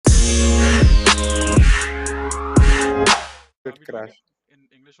we doing it Crash. in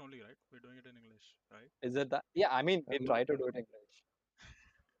English only, right? We're doing it in English, right? Is it that? Yeah, I mean, we Um, try to do it in English.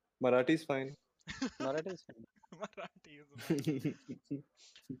 Marathi is fine. Marathi is fine. Marathi is fine.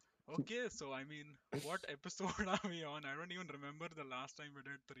 Okay, so I mean, what episode are we on? I don't even remember the last time we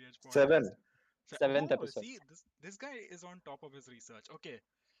did 3H podcast. Seven. Seventh Oh, episode. see, this guy is on top of his research. Okay,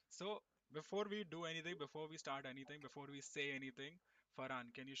 so before we do anything, before we start anything, before we say anything,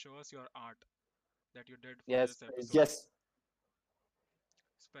 Farhan, can you show us your art that you did for Yes, this please. episode? Yes.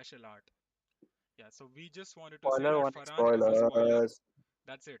 Special art. Yeah, so we just wanted to say Spoiler that warning. Farhan is a spoiler. Spoilers.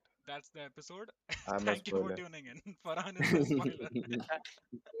 That's it. That's the episode. I'm a Thank you for spoiler. tuning in. Farhan is the spoiler.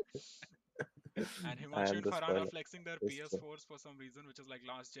 And I Himanshu am and the Farhan are spoiler. flexing their It's true. PS4s for some reason, which is like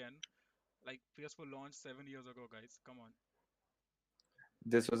last gen. Like PS4 launched 7 years ago, guys. Come on.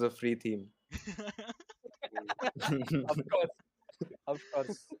 This was a free theme. Of course, of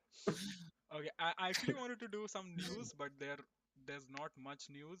course. Okay, I actually wanted to do some news, but there's not much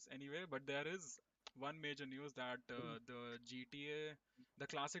news anyway. But there is one major news that the GTA, the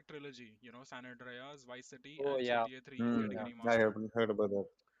classic trilogy, San Andreas, Vice City, Oh and yeah, GTA 3 is getting Hmm. yeah. I remastered. haven't heard about that.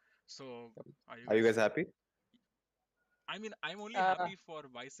 So, are you Are you guys? guys happy? I mean, I'm only Uh, happy for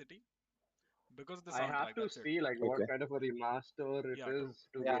Vice City because of the I have soundtrack. to That's it. see like what Okay. kind of a remaster it Yeah, true. is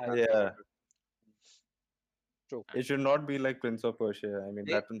to be yeah, happy about Yeah. it. true. It And should not be like Prince of Persia. I mean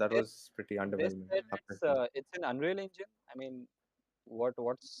They that they was pretty they underwhelming said mm. after that. it's an Unreal Engine. I mean,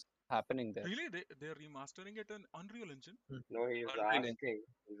 what's happening there? Really, they're remastering it in Unreal Engine? No, he's Unreal Engine. asking.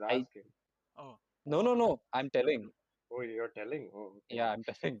 He's I asking. Oh, No, no, no. I'm telling. Oh, you're telling? Oh, okay. Yeah, I'm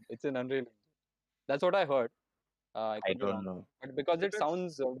telling. It's an Unreal Engine. That's what I heard. I I could be don't wrong, know. but because If it it's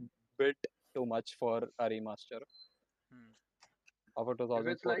sounds a bit too much for a remaster hmm. of a if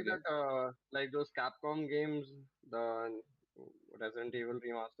it's 2004 like that, game. like those Capcom games, the Resident Evil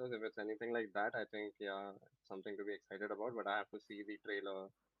remasters, if it's anything like that, I think yeah, it's something to be excited about. But I have to see the trailer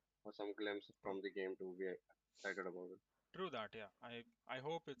or some glimpse from the game to be excited about it. True that. Yeah, I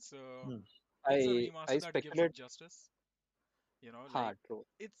hope Hmm. it's a I remaster that gives it speculate. justice. Like Ha, true.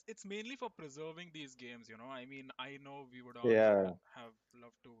 it's mainly for preserving these games. I mean, I know we would all Yeah. have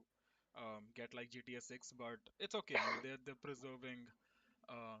loved to get like GTA 6, but it's okay. I mean, they're preserving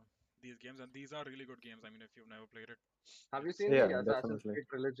uh these games, and these are really good games. I mean, if you've never played it, Have you it's seen the Yeah, Assassin's definitely. Creed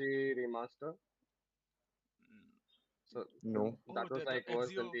trilogy remaster? mm, So No. that oh, was the like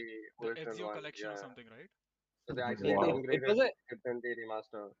worse than the the original Ezio one. collection or Yeah. something, right? So they actually No, Wow. it was downgraded a. it in the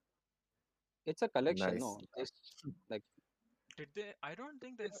remaster. It's a collection. Nice. No, it's like Did they? I don't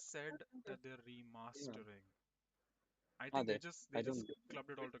think they said that they're yeah. remastering. I Are think they they? just I they don't. just clubbed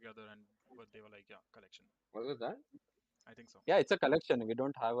it all together, and but they were like, yeah, collection. What was that? I think so. Yeah, it's a collection. We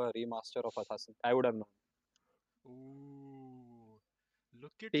don't have a remaster of Assassin. I would have known. Ooh,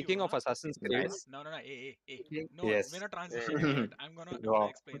 look at you, Speaking of huh? Assassin's Creed, Nice. No, no, no. Hey. speaking, No, we're Yes. not transitioning yeah. yet. I'm gonna Wow.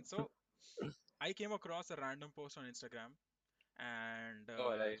 explain. So I came across a random post on Instagram, and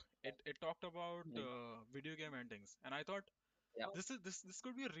Oh, right. it talked about Mm, video game endings, and I thought yeah. this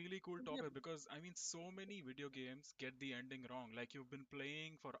could be a really cool topic because I mean, so many video games get the ending wrong. Like you've been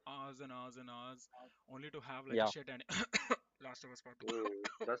playing for hours and hours and hours, only to have like a Yeah. shit ending. Last of Us Part 2.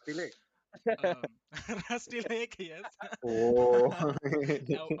 Rusty Lake. Um, Rusty Lake, yes. Oh.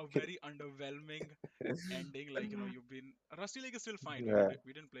 A very underwhelming ending. Like, you've been Rusty Lake is still fine. Yeah.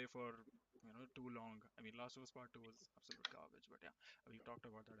 We didn't play for too long. I mean, Last of Us Part 2 was absolute garbage, but yeah, we've talked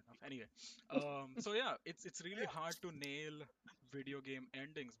about that enough. Anyway, so yeah, it's really hard to nail video game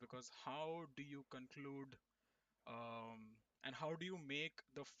endings because how do you conclude and how do you make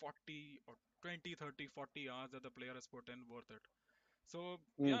the 40 or 20, 30, 40 hours that the player has put in worth it? So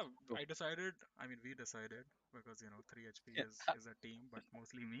Mm, yeah, true. I mean, we decided because 3HP Yeah. is a team, but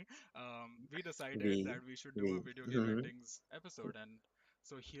mostly me. We decided We. that we should do a We. video game Mhm. endings episode, and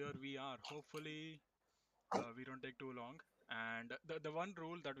so here we are. Hopefully, we don't take too long. And the one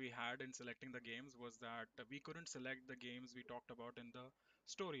rule that we had in selecting the games was that we couldn't select the games we talked about in the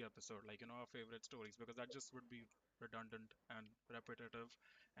story episode, like our favorite stories, because that just would be redundant and repetitive,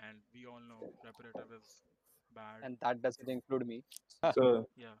 and we all know repetitive is bad. And that doesn't include me. So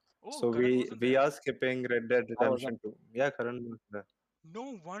Yeah. Oh, so Karan we wasn't we there. are skipping Red Dead I wasn't. Redemption 2. Yeah, Karan was there.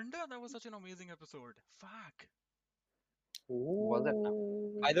 No wonder that was such an amazing episode. Fuck. Was it?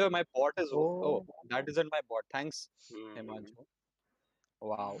 Oh. By the way, my bot is. Oh, Oh. that isn't my bot. Thanks, Hmm. Himanshu.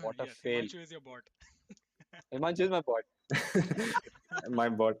 Wow, what a Yes, fail. Himanshu is your bot. Himanshu is my bot. My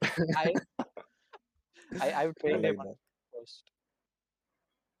bot. I I've I trained him like that. first.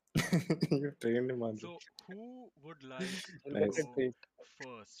 You trained him on it. So, who would like He'll to get a Nice. go treat.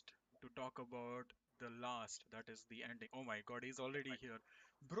 first to talk about the last, that is the ending? Oh my God, he's already here.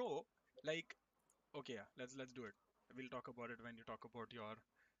 Bro, like, okay, yeah, let's do it. we'll talk about it when you talk about your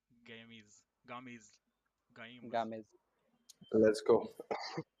games, games. Games. Let's go.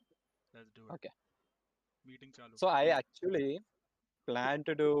 Let's do it. Okay. Meeting chalu. So I actually plan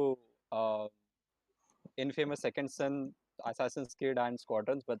to do Infamous Second Son, Assassin's Creed, and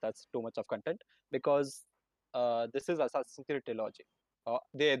Squadrons, but that's too much of content because this is Assassin's Creed trilogy,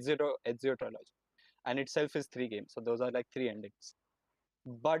 the Ezio trilogy, and itself is 3 games. So those are like 3 endings.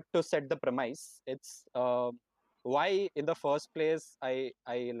 But to set the premise, it's why in the first place I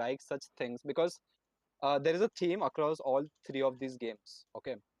like such things because there is a theme across all 3 of these games.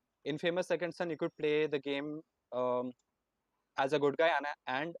 Okay, Infamous Second Son, you could play the game um, as a good guy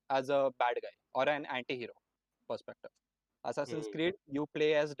and as a bad guy or an anti-hero perspective. Assassin's Hmm. Creed, you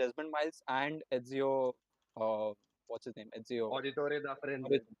play as Desmond Miles and Ezio. What's his name? Ezio. Auditore da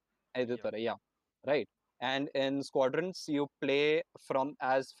Frente. Editore, yeah, right. And in Squadrons, you play from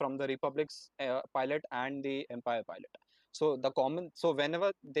the Republic's pilot and the Empire pilot. So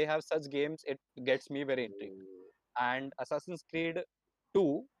whenever they have such games, it gets me very intrigued. Hmm. And Assassin's Creed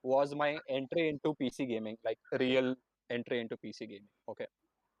 2 was my entry into PC gaming, like real entry into PC gaming. Okay,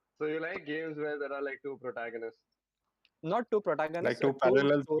 So you like games where there are like two protagonists? not two Like protagonists, two two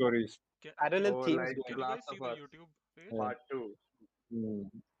parallel stories. Can, parallel Or themes like going can on. you guys Last see of the Us YouTube page? Yeah. Part 2? Mm.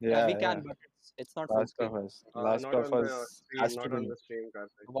 Yeah, we Yeah, can, yeah. but it's not full Last screen. of Us. Last Not of on the Us stream, has to not on be. the stream,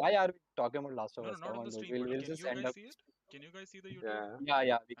 Karthik. Why are we talking about Last of No, no, Us? not Come on on, the dude. stream, but We'll can just you end guys up. see it? Can you guys see the YouTube? Yeah.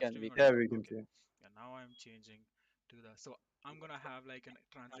 Yeah, we I'm can. streaming on Yeah, YouTube. we can Okay. see. Yeah, now I'm changing to the. So I'm gonna have like a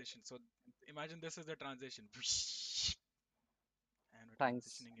transition. So imagine this is the transition. And we're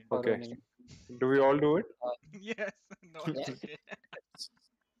Thanks transitioning for into Okay. ruining. Do we all do it? yes, no, it's okay.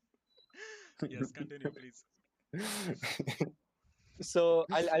 Yes, continue, please. So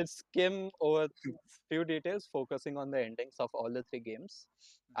I'll skim over few details, focusing on the endings of all the 3 games.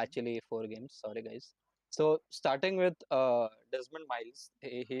 Mhm. Actually, 4 games. Sorry, guys. So starting with Desmond Miles,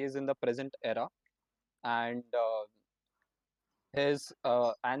 he is in the present era, and his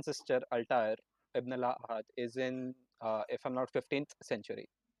ancestor Altair Ibn al-Ahad is in, if I'm not 15th century.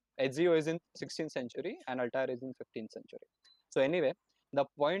 Ezio is in 16th century, and Altair is in 15th century. So anyway, the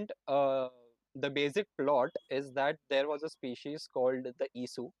point, the basic plot is that there was a species called the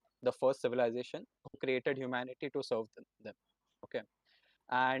Isu, the first civilization, who created humanity to serve them. Okay,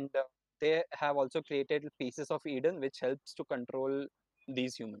 and they have also created pieces of Eden, which helps to control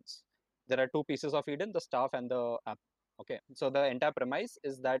these humans. There are 2 pieces of Eden: the staff and the apple. Okay, so the entire premise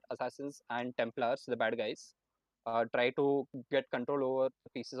is that assassins and Templars, the bad guys, try to get control over the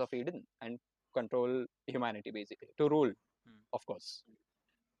pieces of Eden and control humanity, basically to rule, Hmm. of course.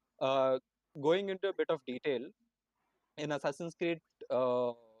 Uh, Going into a bit of detail in Assassin's Creed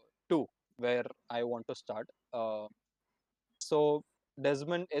uh, 2, where I want to start. So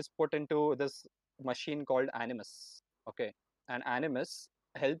Desmond is put into this machine called Animus. Okay, and Animus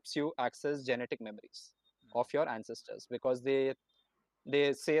helps you access genetic memories of your ancestors because they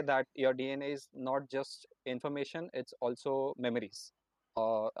say that your DNA is not just information; it's also memories,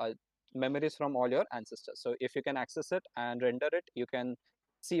 memories from all your ancestors. So if you can access it and render it, you can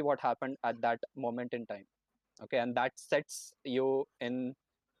see what happened at that moment in time. Okay, and that sets you in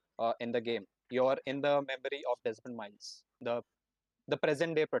the game. You're in the memory of Desmond Miles, the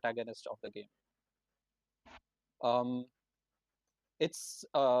present day protagonist of the game. Um, it's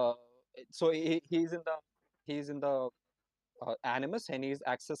so he's in the Animus, and he's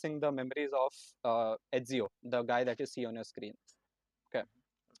accessing the memories of Ezio, the guy that you see on your screen. Okay,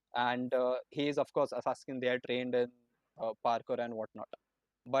 and he is of course assassin. They are trained in parkour and whatnot.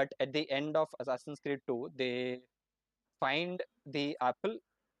 But at the end of Assassin's Creed 2, they find the apple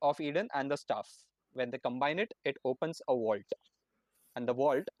of Eden and the staff. When they combine it, it opens a vault, and the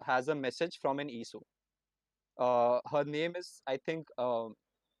vault has a message from an Isu. Her name is, I think,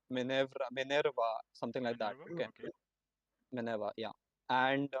 Minerva, something like that. Minerva? Okay, Okay. Minerva, yeah.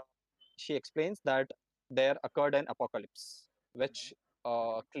 And she explains that there occurred an apocalypse, which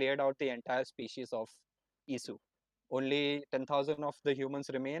cleared out the entire species of Isu. Only 10,000 of the humans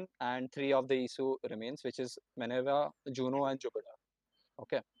remain, and 3 of the Isu remains, which is Minerva, Juno, and Jupiter.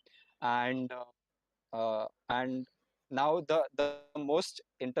 Okay, and and now the most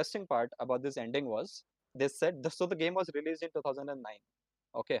interesting part about this ending was they said so the game was released in 2009.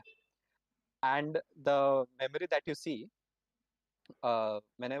 Okay, and the memory that you see,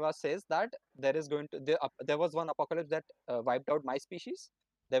 Meneva says that there was one apocalypse that wiped out my species.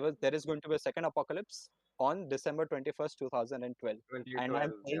 There is going to be a second apocalypse on December 21st, 2012, and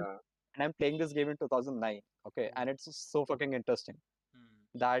 2012, yeah. I'm playing this game in 2009. Okay, and it's so fucking interesting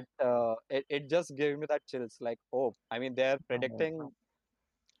Hmm. that it just gave me that chills. Like, oh, I mean, they're predicting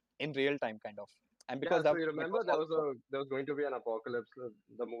in real time, kind of. And Yeah, because so you that remember was there also was going to be an apocalypse.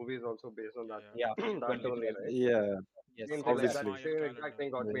 The movie is also based on Yeah, that yeah. yeah that only, 2012. right? Yeah, Yes, Same thing like The that. exactly. obviously. Same Mayan exact calendar.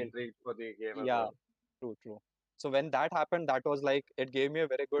 thing got me Mm. intrigued for the game as Yeah, well. true. So when that happened, that was like it gave me a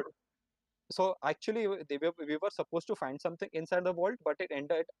very good. So actually, we were supposed to find something inside the vault, but it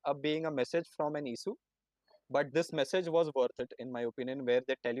ended up being a message from an issue. But this message was worth it, in my opinion, where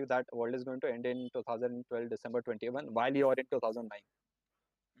they tell you that world is going to end in 2012 December 21 while you are in 2009.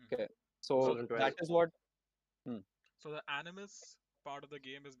 Okay, Hmm. so So, 2012. that is what. Hmm. so the Animus part of the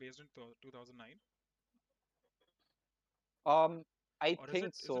game is based in 2009, Um, I or think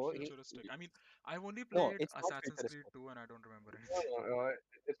is it so. futuristic? I mean, I've only No, played it's not Assassin's Creed futuristic. 2 and I don't remember No, anything. no,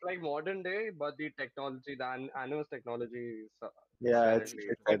 it's like modern day, but the technology, the Anno's technology is Yeah, slightly.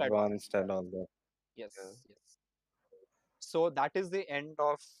 it's Quite advanced. advanced and all that. Yeah. Yes, yes. So that is the end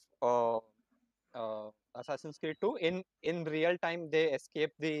of uh, Assassin's Creed 2. In real time, they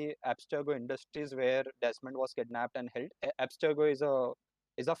escape the Abstergo Industries where Desmond was kidnapped and held. Abstergo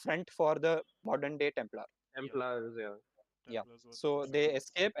is a front for the modern day Templar. Yep, Templars, yeah. Yeah. Templars versus So they Assassins.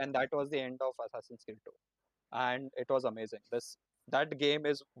 escape, and that was the end of Assassin's Creed 2. And it was amazing. That game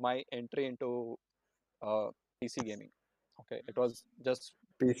is my entry into uh, PC gaming. Okay, it Hmm. was just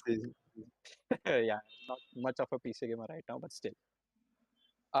PC. yeah, not much of a PC gamer right now, but still.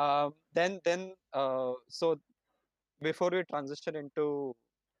 So before we transition into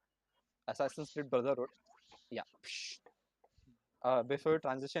Assassin's Creed Brotherhood, yeah. Before we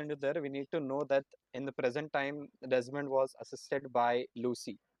transition into there, we need to know that in the present time, Desmond was assisted by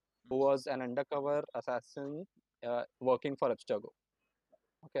Lucy, who Hmm. was an undercover assassin working for Abstergo.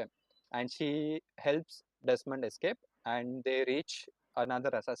 Okay, and she helps Desmond escape, and they reach another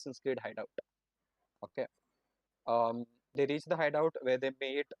Assassin's Creed hideout. Okay, um, they reach the hideout where they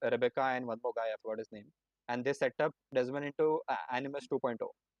meet Rebecca and one more guy, I forgot his name, and they set up Desmond into Animus 2.0.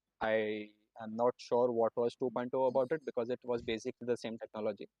 I am not sure what was 2.0 about it because it was basically the same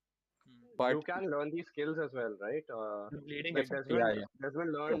technology. Hmm. But You can learn these skills as well, right? the bleeding Like effect, yeah, yeah,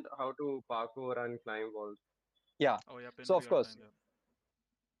 Desmond true, learned how to parkour and climb walls. yeah. Oh yeah, in So of real course, time,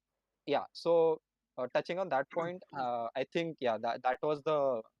 yeah. yeah. So touching on that point, I think yeah, that was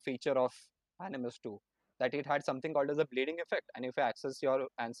the feature of Animus 2, that it had something called as a bleeding effect, and if you access your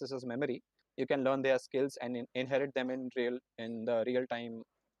ancestors' memory, you can learn their skills and inherit them in the real time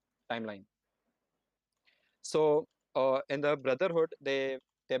timeline. So in the Brotherhood, they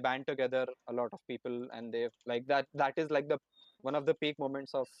band together a lot of people, and they like that is like the one of the peak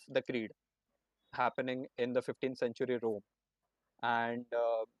moments of the Creed happening in the 15th century Rome. And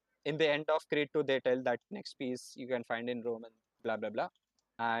in the end of Creed 2, they tell that next piece you can find in Rome and blah blah blah.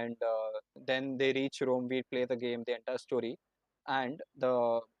 And then they reach Rome, we play the game, the entire story, and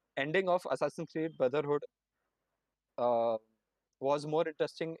the ending of Assassin's Creed Brotherhood uh, was more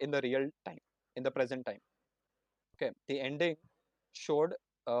interesting in the real time, in the present time. Okay, the ending showed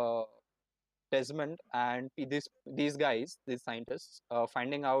uh, Desmond and these guys, these scientists,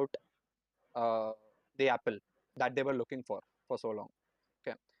 finding out uh, the apple that they were looking for so long.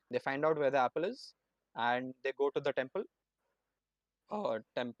 Okay, they find out where the apple is, and they go to the temple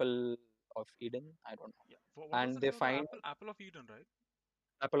of Eden. I don't know, Yeah. What was and the they name of the find apple? Apple of Eden, right?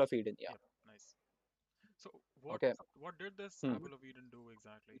 apple of Eden. Yeah. Yep. Nice. So Okay. what did this Hmm. Apple of Eden do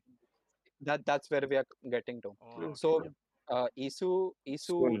exactly? That's where we are getting to. Oh, okay. So Yep. Isu,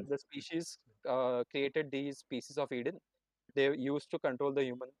 Soon. the species created these pieces of Eden. They used to control the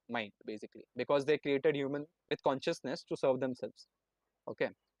human mind basically because they created human with consciousness to serve themselves. Okay,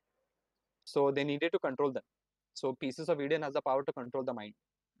 so they needed to control them. So pieces of Eden has the power to control the mind.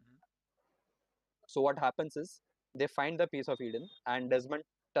 Hmm. So what happens is they find the piece of Eden, and Desmond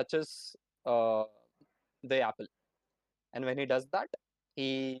touches uh, the apple, and when he does that,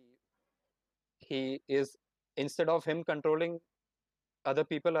 he he is, instead of him controlling other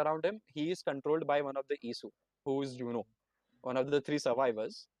people around him, he is controlled by one of the Isu, who is Juno. One of the three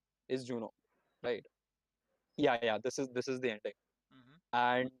survivors is Juno, right? Yeah, yeah. This is the ending. Hmm.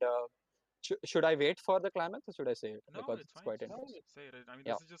 And should I wait for the climax or should I say it No, because it's it's fine. quite Just interesting? say it. I mean,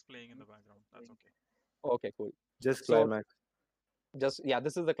 Yeah. this is just playing in the background. That's okay. Okay. Cool. Just So climax. just yeah,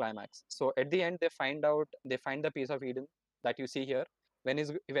 this is the climax. So at the end, they find the piece of Eden that you see here. When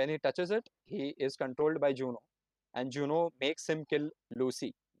he touches it, he is controlled by Juno, and Juno makes him kill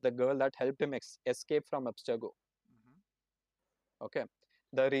Lucy, the girl that helped him escape from Abstergo. Hmm. Okay.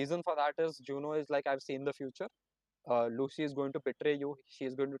 The reason for that is Juno is like, I've seen the future. Lucy is going to betray you. She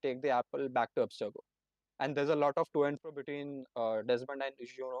is going to take the apple back to Abstergo. And there's a lot of to and fro between Desmond and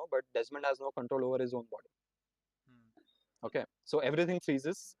Juno, but Desmond has no control over his own body. Hmm. Okay, so everything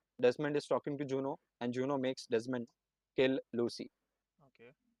freezes. Desmond is talking to Juno, and Juno makes Desmond kill Lucy.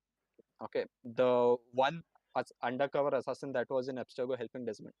 Okay. Okay, the one undercover assassin that was in Abstergo helping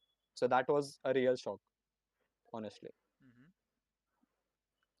Desmond. So that was a real shock, honestly. Hmm.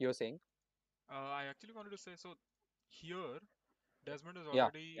 You were saying? I actually wanted to say, so here Desmond is Yeah,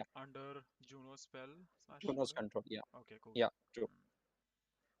 already yeah. under Juno's spell slash Juno's something. control. Yeah, Okay, cool. yeah, true. Mm.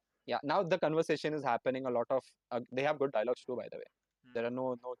 Yeah, now the conversation is happening. A lot of they have good dialogues too, by the way. There are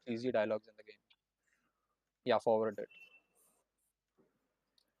no cheesy dialogues in the game. Yeah, forward it.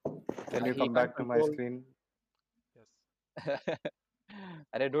 Can you He come can't back to my control. screen? Yes.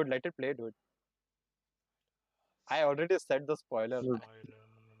 Arey, dude, let it play, dude. I already said the spoiler. No, Spoilers.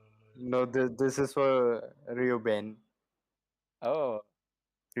 no, this is for Reuben. Oh,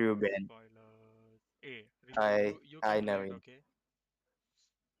 Reuben. Spoilers. Hey, Reuben, Hi, you hi, came late, Naveen. okay?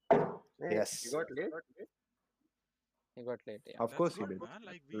 Hey, Yes, you got late? he got late. Yeah. of That's course you good, did. man.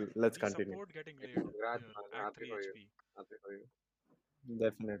 Like Let's we continue. support getting Hey, laid congrats, here man. at Happy 3 for you. HP. Happy for you.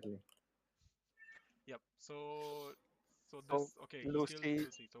 Definitely. Yep. So So this okay, he kills Lucy.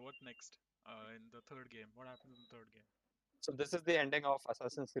 Lucy. So what next? In the third game, what happens in the third game? So this is the ending of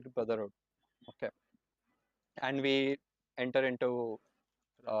Assassin's Creed Brotherhood. Okay, and we enter into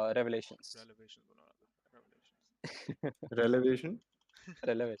Revel Revelations. Revelations, no, no, Revelations. Relevation?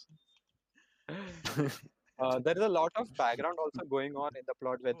 Revelations. There is a lot of background also going on in the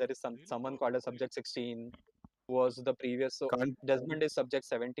plot where Oh, there is really? someone called as Subject 16 who was the previous. So Can't. Desmond is Subject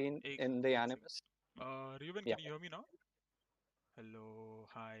 17 Ek, in the ek sec. Animus. Reuben, Yeah. can you hear me now? Hello,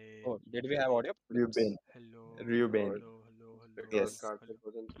 hi. Oh, did we have audio problems? Reuben. Hello, Reuben. Because Yes. hello. Karthik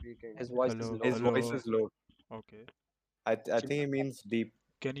wasn't speaking. His voice is Hello, low. His voice hello. is low. Okay. I think he means deep.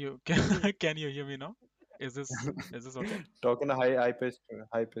 Can you can you hear me now? Is this okay? Talk in a high pitch,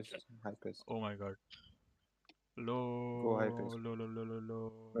 high pitch. Oh my God. Go high pitch. Low.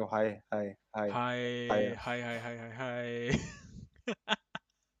 No, high. Hi, Higher. hi.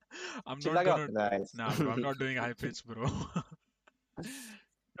 I'm not चिल्ला के बात gonna. Nice. Nah, bro. I'm not doing high pitch, bro.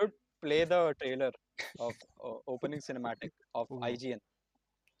 Dude, play the trailer of opening cinematic of Ooh, IGN.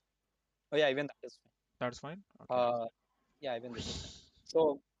 Oh yeah, even that is fine. that's fine. Okay. Yeah, even this is fine.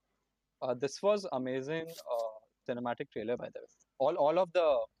 So this was amazing cinematic trailer by the way. All of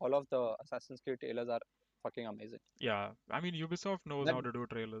the Assassin's Creed trailers are fucking amazing. Yeah. I mean, Ubisoft knows That how to do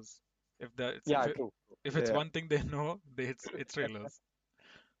trailers. yeah, true. If it's Yeah. one thing they know, it's trailers.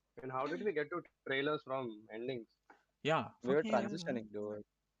 And how did we get to trailers from endings? Yeah. We were Fucking hell, man. transitioning, dude.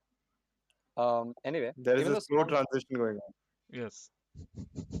 Anyway, There is even a the slow song, transition going on. Yes.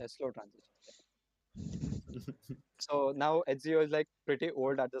 a slow transition. So now Ezio is like pretty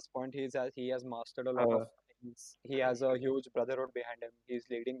old at this point. He has mastered a lot of things. He has a huge brotherhood behind him. He's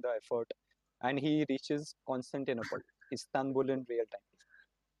leading the effort, and he reaches Constantinople, Istanbul in real time.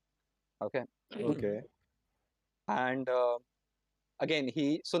 Okay, Okay. and again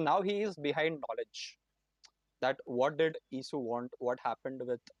so now he is behind knowledge. That what did Isu want? What happened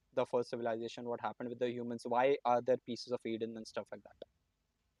with the first civilization? What happened with the humans? Why are there pieces of Eden and stuff like that?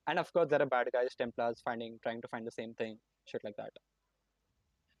 And of course, there are bad guys, Templars, trying to find the same thing, shit like that.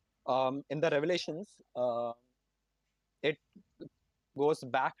 In the Revelations, it goes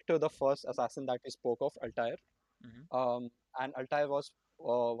back to the first assassin that we spoke of, Altair. And Altair was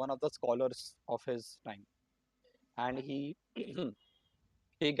one of the scholars of his time, and he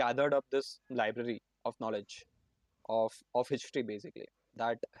he gathered up this library of knowledge of history basically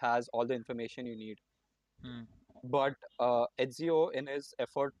that has all the information you need. Hmm. But Ezio, in his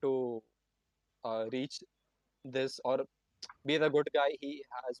effort to reach this or be the good guy, he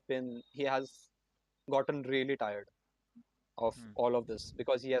has gotten really tired of Hmm. all of this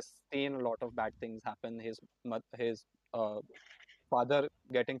because he has seen a lot of bad things happen. His father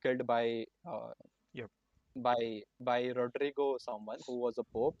getting killed Yep. by Rodrigo, someone who was a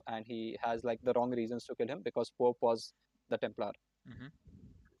pope, and he has like the wrong reasons to kill him because Pope was the Templar. Mm-hmm.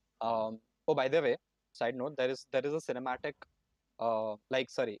 Oh, by the way, side note, there is a cinematic,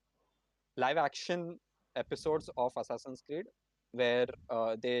 live action episodes of Assassin's Creed where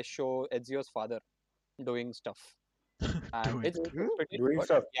they show Ezio's father doing stuff, and Doing it's stuff. pretty Doing good.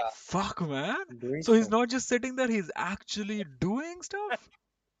 stuff. Yeah, Fuck, man. Doing So he's stuff. not just sitting there, he's actually doing stuff?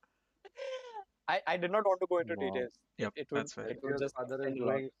 I did not want to go into Wow. details. Yep, It would that's fair. it would Ezio's just father is extend a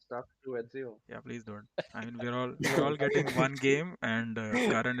lot. doing stuff to Ezio. Yeah, please don't. I mean, we're all getting one game, and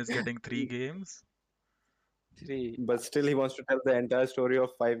Karan is getting 3 games. Three. But still, he wants to tell the entire story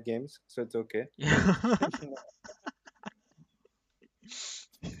of 5 games, so it's okay. Yeah.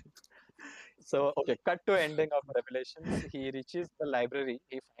 So okay, cut to ending of Revelations. He reaches the library.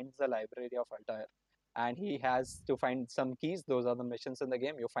 He finds the library of Altair, and he has to find some keys. Those are the missions in the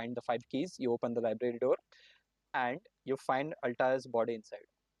game. You find the 5 keys. You open the library door, and you find Altair's body inside.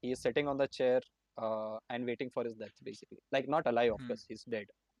 he is sitting on the chair and waiting for his death, basically. Like not alive, of Hmm. course, he's dead,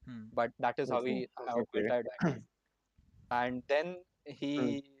 Hmm. but that is how Okay. how Okay. entire died. And then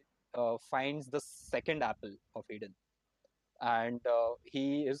he finds the second apple of Eden, and he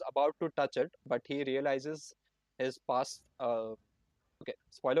is about to touch it, but he realizes his past. Okay,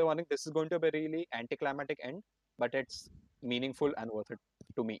 spoiler warning. This is going to be a really anticlimactic end, but it's meaningful and worth it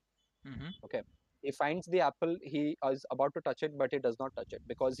to me. Mm-hmm. Okay, he finds the apple. He is about to touch it, but he does not touch it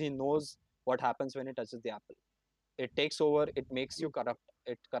because he knows what happens when he touches the apple. It takes over. It makes you corrupt.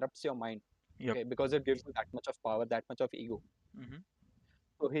 It corrupts your mind. Yep. Okay, because it gives you that much of power, that much of ego. Mm-hmm.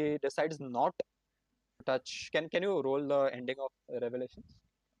 So he decides not to touch. Can you roll the ending of Revelations?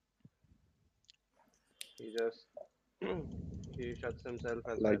 He just he shuts himself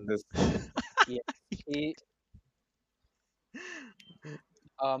as Like well. this. Yes. He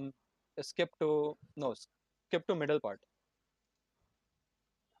skip to middle part.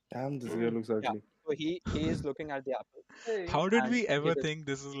 Damn, this guy looks Yeah. ugly. So he is looking at the apple, Hey, How did and we he ever does. think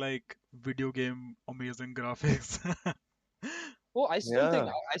this is like video game amazing graphics? Oh, I still think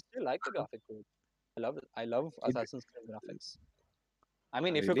Yeah. I still like the graphic code. I love it. I love It- Assassin's Creed graphics. I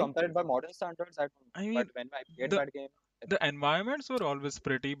mean, if you Really? compare it by modern standards, I don't. I But mean, when I played the that game, the environments were always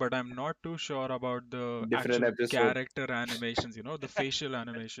pretty, but I'm not too sure about the Different actual episode. character animations, the facial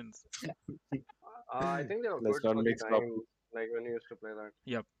animations. I think they were Let's good not for the mix time, topics. like when you used to play that.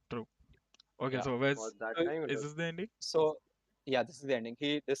 Yep, true. Okay, yeah. so For that So, time, it is was this the ending? so yeah, this is the ending.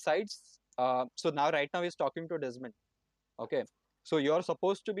 He decides. So now, right now, he's talking to Desmond. Okay. So you're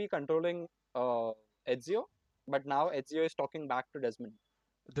supposed to be controlling Ezio, but now Ezio is talking back to Desmond.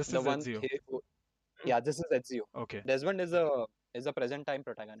 This The is one Ezio. yeah, this is Ezio. Okay. Desmond is a present time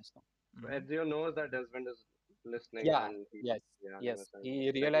protagonist now. Mhm. Ezio knows that Desmond is listening, Yeah, and he yes, yeah, he yes. understands. He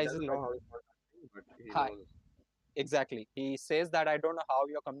Like he realizes doesn't that know how it's not happening, but he hi, knows. exactly. He says that I don't know how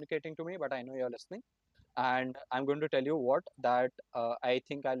you're communicating to me, but I know you're listening. And I'm going to tell you what that I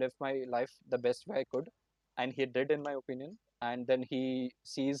think I lived my life the best way I could, and he did, in my opinion. And then he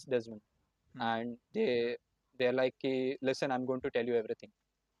sees Desmond, Hmm. and they're like, listen, I'm going to tell you everything,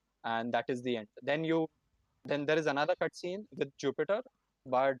 and that is the end. Then there is another cutscene with Jupiter,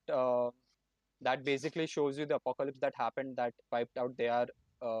 but that basically shows you the apocalypse that happened that wiped out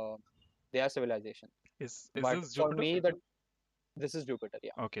their civilization. Is But this for Jupiter? me, that this is Jupiter.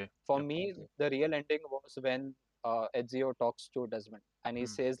 Yeah. Okay. For Yep. me, the real ending was when Ezio talks to Desmond, and he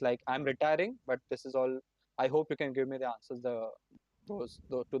Hmm. says like, "I'm retiring, but this is all. I hope you can give me the answers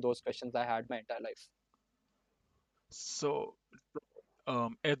to those questions I had my entire life." So,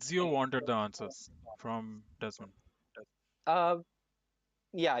 Ezio wanted the answers from Desmond. Uh,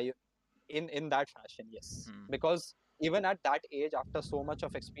 yeah, in that fashion, yes. Hmm. Because even at that age, after so much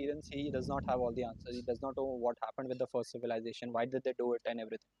of experience, he does not have all the answers. He does not know what happened with the first civilization, why did they do it, and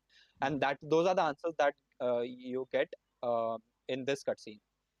everything. And Mhm. that those are the answers that you get uh, in this cutscene.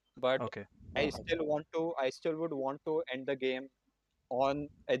 But Okay. I still would want to end the game on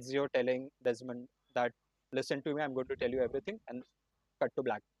Ezio telling Desmond that, listen to me, I'm going to tell you everything, and cut to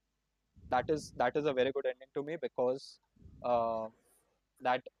black. That is a very good ending to me because uh,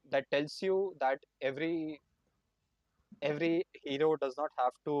 that that tells you that every hero does not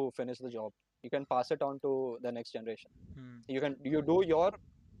have to finish the job. You can pass it on to the next generation. Hmm. You do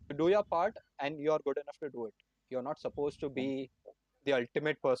your part, and you are good enough to do it. You're not supposed to be the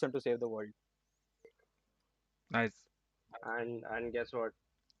ultimate person to save the world. Nice. And guess what?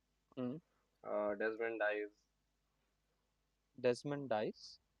 Hmm. Desmond dies. Desmond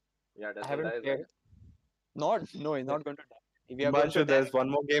dies. Yeah, I Desmond haven't dies, played. right? No, he's not going to die. We are going to Himanshu, then, there's one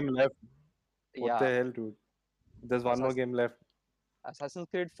more game left. What the yeah, hell, dude? There's one more Assassin, game left. Assassin's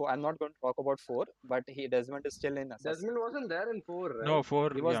Creed 4. I'm not going to talk about 4, but Desmond is still in Assassin. Desmond wasn't there in 4, right? No,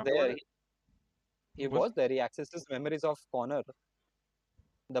 for He was yeah. there. He Was was there. He accesses memories of Connor,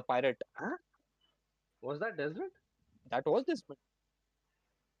 the pirate. Huh? Was that Desmond? That was Desmond.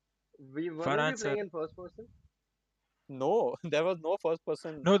 Weren't we Farhan sir. playing in first person? No, there was no first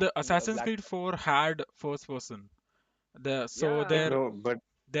person No, the in Assassin's Black. Creed 4 had first person. So Yeah. their No, but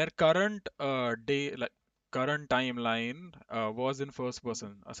current current timeline was in first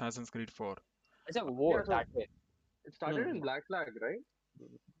person, Assassin's Creed 4. Achha, Yeah, wo, so that way. it started Hmm. in Black Flag, right?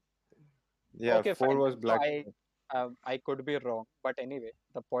 yeah, Okay, 4 fine. was So Black. I could be wrong, but anyway,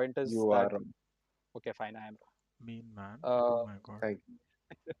 the point is You that are wrong. okay, fine, I am Mean man. wrong. Oh my god. Thank you.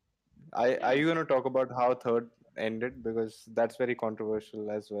 Are you gonna talk about how third ended? Because that's very controversial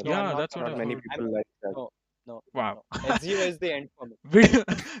as well. No, I'm Yeah, not that's what talking Not I've many heard. people like that. No, no, Wow. no. Ezio is the end for me.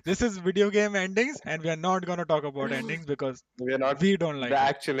 This is video game endings, and we are not gonna talk about endings because We're not we don't the like it.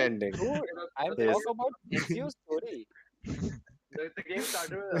 actual ending. Dude, I'm Yes. talking about Ezio's story. the game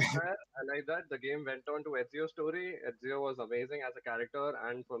started with Empire, and like that, the game went on to Ezio's story. Ezio was amazing as a character,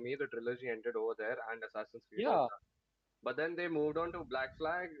 and for me, the trilogy ended over there, and Assassin's Creed was Yeah. done. But then they moved on to Black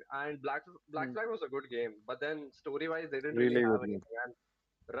Flag, and Black Mm. Flag was a good game. But then story-wise, they didn't really Really have good game. anything. And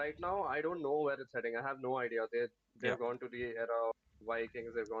right now, I don't know where it's heading. I have no idea. Yeah. They've gone to the era of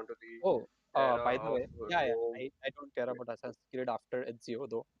Vikings. They've gone to the Oh, era by the of way, yeah. Rome. I don't care about Assassin's Creed after Ezio,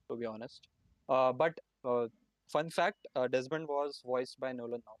 though, to be honest. But fun fact, Desmond was voiced by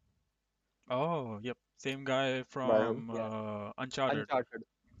Nolan now. Oh, yep. Same guy By whom? from Yeah. Uncharted. Uncharted.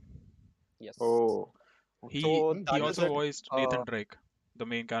 Yes. Oh, He So he that is also it. voiced Nathan Drake, the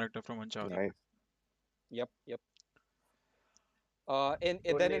main character from Uncharted. nice. Yep.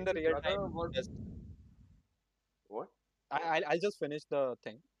 So Then in the Nathan's real brother time, was Des- what? I'll just finish the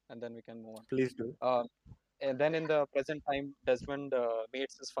thing and then we can move on. Please do. And then in the present time, Desmond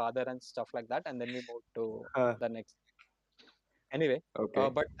meets his father and stuff like that, and then we move to Huh, the next. Anyway,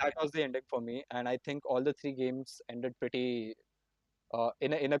 okay. but that was the ending for me, and I think all the three games ended pretty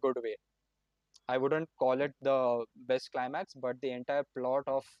in a good way. I wouldn't call it the best climax, but the entire plot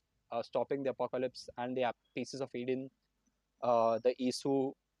of stopping the apocalypse and the pieces of Eden, the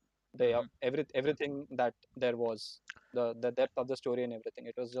Isu, Mhm. everything that there was, the depth of the story and everything.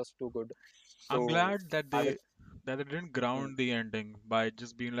 It was just too good I'm to glad that have it. they didn't Mm. ground the ending by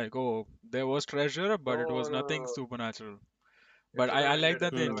just being like, oh, there was treasure, but it No, was no, no, nothing no. supernatural. It But should have I like ended. It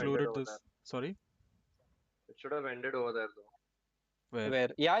that they should have Hmm. ended included over this. there. Sorry, It should have ended over there though. where? Where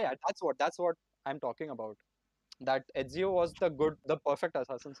yeah, that's what I'm talking about. That Ezio was the perfect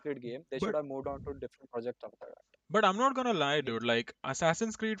Assassin's Creed game. They should But have moved on to different project after that. but I'm not gonna lie, Mm. dude. Like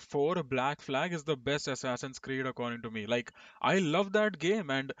Assassin's Creed 4 Black Flag is the best Assassin's Creed according to me. Like I love that game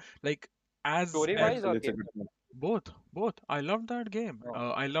and like Story as wise or Actually, it's a good gameplay? one. both. I love that game. Oh,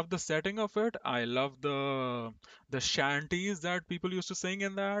 I love the setting of it. I love the shanties that people used to sing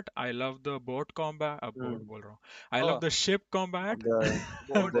in that. I love the boat combat. Boat, Hmm. bol raha hu. I love oh, the ship combat. The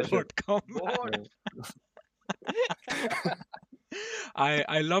Boat, the ship. Boat combat. boat. Yeah.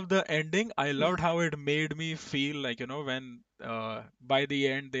 I love the ending. I loved how it made me feel like, when by the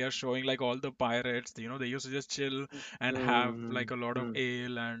end they are showing like all the pirates, they used to just chill and have Hmm. like a lot of Hmm.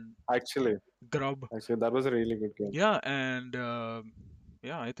 ale and Actually, grub. that was a really good game. Yeah, and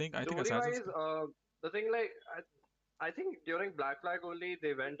yeah, I think Story Assassin's wise, the thing like I think during Black Flag only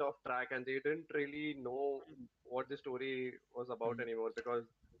they went off track and they didn't really know what the story was about Mm, anymore because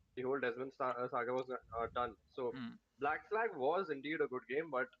the whole Desmond saga was done. So mm. Black Flag was indeed a good game,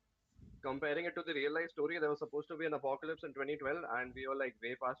 but comparing it to the real life story, there was supposed to be an apocalypse in 2012, and we were like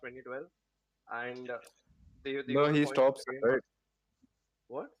way past 2012, and the No, whole he point of stops the it, game right? was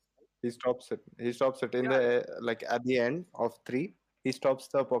what? He stops it. He stops it in Yeah, the like at the end of 3. He stops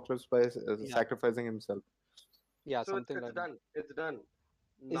the apocalypse by yeah, sacrificing himself. yeah, so something it's like that. done. It's done.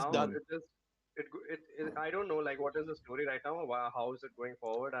 It's Now done. Hmm. it is it I don't know like what is the story right now. How is it going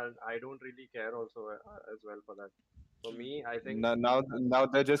forward? And I don't really care also as well for that. For Mm. me, I think Now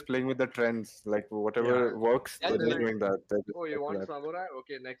they're just playing with the trends. Like Yeah. whatever works, Yeah, so they're they're just like, yeah, doing that. They're just oh, you stuck to want that. samurai?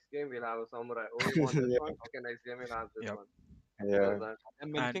 Okay, next game we'll have a samurai. Oh, you want this one? Okay, next game we'll have this Yep. one. Simple Yeah. as that. they're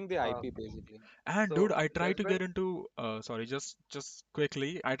And milking the Uh, IP basically. And dude, so I tried to Desmond, get into sorry, just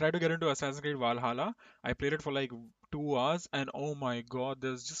quickly. I tried to get into Assassin's Creed Valhalla. I played it for like 2 hours, and oh my God,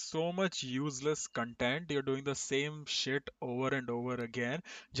 there's just so much useless content. You're doing the same shit over and over again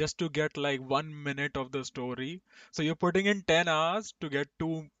just to get like 1 minute of the story. So you're putting in 10 hours to get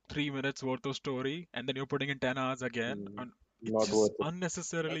 2, 3 minutes worth of story, and then you're putting in 10 hours again, Mm, and it's not just worth it.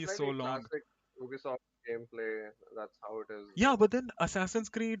 unnecessarily that's like so the long. classic Ubisoft gameplay. That's how it is. Yeah, but then Assassin's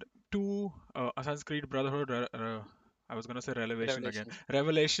Creed 2, Assassin's Creed Brotherhood, I was gonna say Revelation again, Revelations.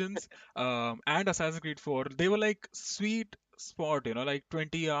 Revelations, and Assassin's Creed 4, they were like sweet spot, like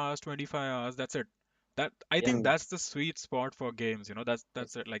 20 hours, 25 hours, that's it. I Yeah. think Hmm. that's the sweet spot for games, that's Yes.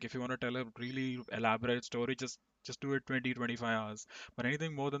 that's it. Like if you want to tell a really elaborate story, just do it 20, 25 hours. But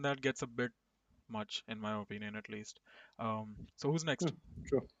anything more than that gets a bit much, in my opinion, at least. So who's next? Hmm.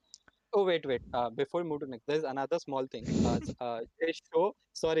 True. Oh wait. Before we move to next, there's another small thing. They show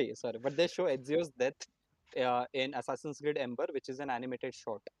sorry, but they show Ezio's death in Assassin's Creed Ember, which is an animated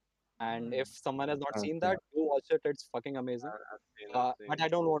short. And if Hmm. someone has not seen Okay. that, do watch it. It's fucking amazing. I've seen, I've But seen. I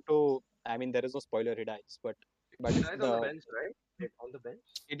don't want to. I mean, there is no spoiler. He dies, but He dies on the the bench, right? On the bench?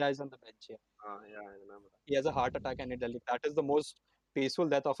 he dies on the bench. Yeah, Yeah, I remember that. he has a heart attack and he dies. That is the most peaceful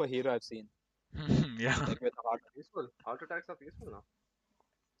death of a hero I've seen. Yeah, Like with a heart. Peaceful. Heart attacks are peaceful now.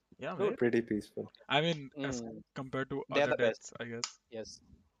 yeah, Dude, maybe. Pretty peaceful. I mean, as mm, compared to they are other the best. deaths, I guess. Yes.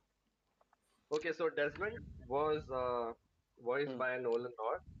 Okay, so Desmond was voiced Mm, by Nolan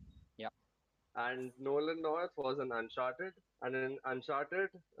North, yeah. and Nolan North was in Uncharted, And in Uncharted,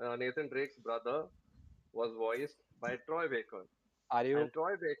 Nathan Drake's brother was voiced by Troy Baker. Are you? And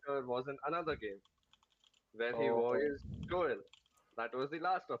Troy Baker was in another game where he Oh, voiced Joel. That was The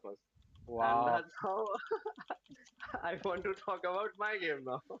Last of Us. And wow. that's how I want to talk about my game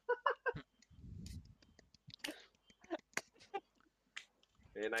now.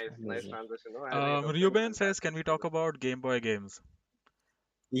 Hey, nice Amazing. transition. No, as he's also Ruben in says, can we talk about Game Boy games?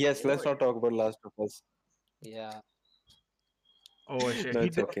 Yes, Game let's Boy. not talk about Last of Us. Yeah. Oh shit, No,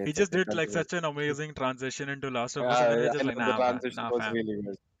 it's okay. he It's just okay. did like Continue. such an amazing transition into Last of Us, and then we're I just know like, the nah, man, transition nah, was fam. really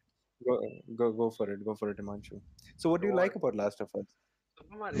good. Go, go for it. Go for it, Himanshu. So, what do So you what? like about Last of Us?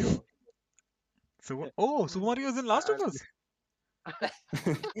 Super Mario. Super Mario is in Last of And Us.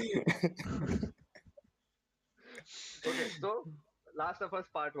 okay, so Last of Us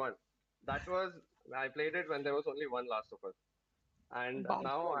Part 1. That was, I played it when there was only one Last of Us. And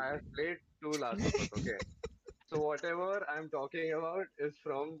now I have played two Last of Us, okay? So whatever I'm talking about is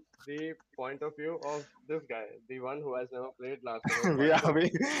from the point of view of this guy, the one who has never played Last of Us we Part are 2.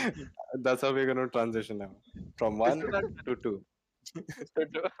 we, that's how we're going to transition now from one to two.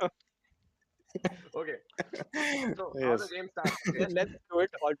 Okay, so how the Yes. game starts, okay? Let's do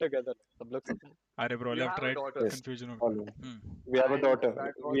it all together. सब लोग साथ में. अरे bro, You left have a right daughter, Yes. confusion हो Follow. गया. We have a and daughter.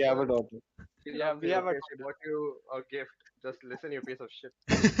 that We have a daughter, daughter. she Yeah, loves we you, have a okay? She bought you a gift. Just listen, you piece of shit.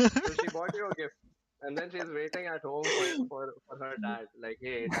 So she bought you a gift, and then she's waiting at home for her dad. Like,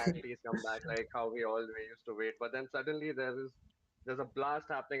 hey, dad, please come back. Like how we used to wait. But then suddenly there's a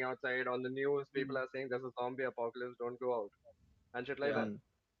blast happening outside on the news. People are saying there's a zombie apocalypse. Don't go out and shit like Yeah. that. Mm.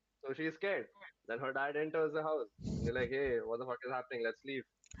 So she's scared. Then her dad enters the house, and they're like, hey, what the fuck is happening? Let's leave.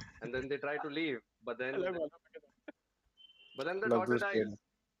 And then they try to leave, but then the Love daughter this dies. kid.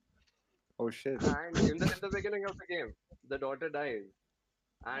 Oh shit. And in the beginning of the game, the daughter dies,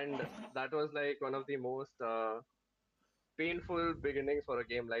 and that was like one of the most painful beginnings for a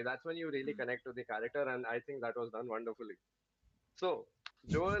game. Like that's when you really connect to the character, and I think that was done wonderfully. So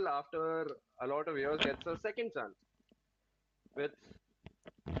Joel, after a lot of years, gets a second chance with.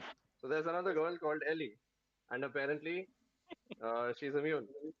 So there's another girl called Ellie, and apparently she's immune.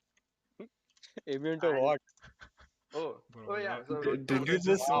 Immune to And what? oh Bro, yeah, so Did that you is just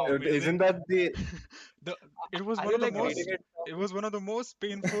just? so Isn't amazing. that the? The it was Are one you of the like most reading it? it was one of the most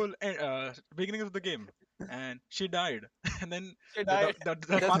painful beginnings of the game, and she died. And then She the died. the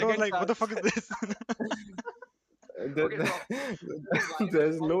The father was second like, "What the chance. fuck is this?" okay, so this virus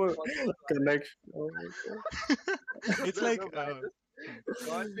There's called no coronavirus. connection. Oh my God. It's There's like no virus.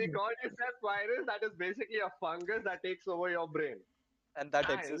 The cordyceps virus, that is basically a fungus that takes over your brain. And that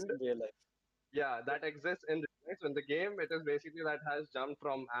exists And in real life. yeah, that exists in the next in the game. It is basically that has jumped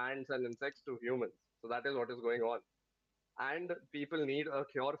from ants and insects to humans. So that is what is going on. And people need a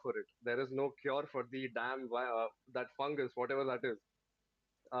cure for it. There is no cure for the damn that fungus, whatever that is.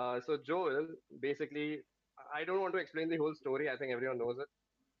 So Joel, basically, I don't want to explain the whole story. I think everyone knows it.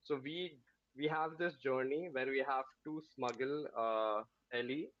 So we have this journey where we have to smuggle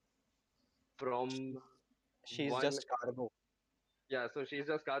Ellie from She's one. just cargo. Yeah, so she's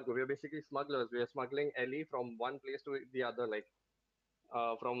just cargo. We are basically smugglers. We are smuggling Ellie from one place to the other, like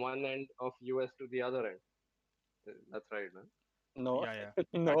from one end of US to the other end. That's right, man. No, yeah, yeah.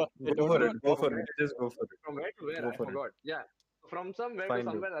 no, I Go don't for know. it. Go From for where, it. Just go for it. from where to where? Go I for it. forgot. Yeah, from somewhere to Fine,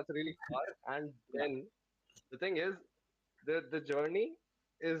 dude. somewhere. That's really far. And then the thing is, the journey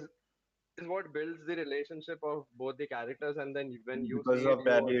is is what builds the relationship of both the characters. And then when you see Because it, of you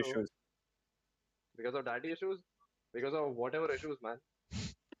daddy also issues. because of daddy issues, because of whatever issues, man.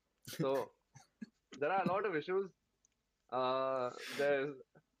 So there are a lot of issues. There's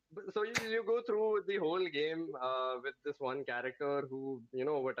so you go through the whole game with this one character who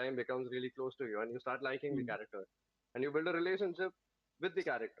over time becomes really close to you, and you start liking the character, and you build a relationship with the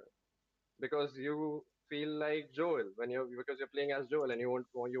character because you feel like Joel because you're playing as Joel, and you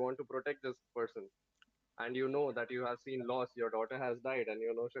want to protect this person, and you know that you have seen loss, your daughter has died, and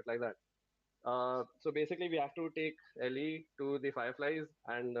shit like that. So basically, we have to take Ellie to the Fireflies,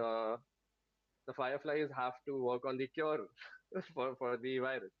 and the Fireflies have to work on the cure for the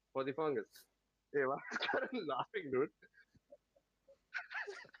virus, for the fungus. Hey, why is Karan laughing, dude?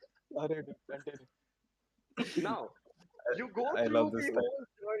 Sorry, dude, continue. Now, you go I love through this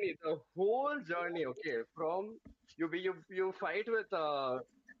the whole journey, okay? From you fight with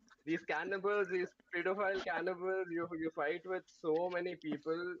these cannibals, these pedophile cannibals, you fight with so many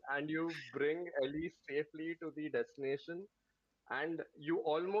people, and you bring Ellie safely to the destination, and you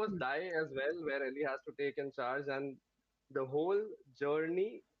almost die as well, where Ellie has to take in charge, and the whole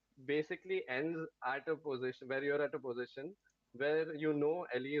journey basically ends at a position where you're at a position where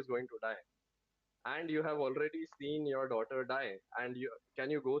Ellie is going to die. and you have already seen your daughter die, and can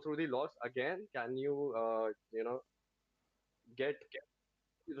you go through the loss again? Can you get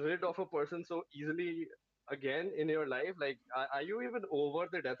rid of a person so easily again in your life? Like, are you even over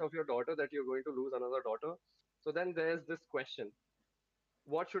the death of your daughter that you're going to lose another daughter? So then there's this question: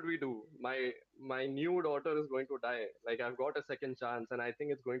 what should we do? My new daughter is going to die. Like, I've got a second chance, and I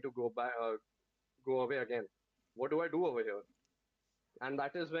think it's going to go away again. What do I do over here? And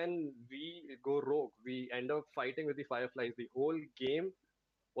that is when we go rogue. We end up fighting with the fireflies. The whole game,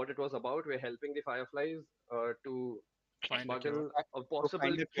 what it was about, we're helping the fireflies to Find a cure. smuggle a To possible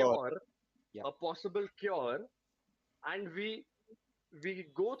find a cure. cure, Yeah. a possible cure, and we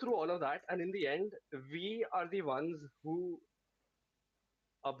go through all of that, and in the end, we are the ones who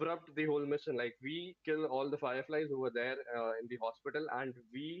abrupt the whole mission. Like, we kill all the fireflies who were there in the hospital, and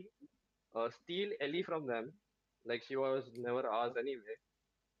we steal Ellie from them. Like, she was never ours anyway,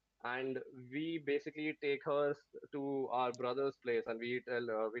 and we basically take her to our brother's place, and we tell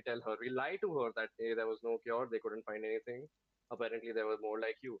her, we lie to her that, hey, there was no cure, they couldn't find anything. Apparently, they were more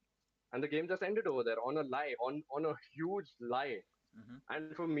like you, and the game just ended over there on a lie, on a huge lie. Hmm.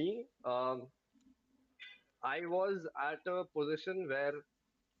 And for me, I was at a position where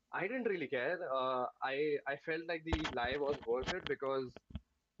I didn't really care. I felt like the lie was worth it because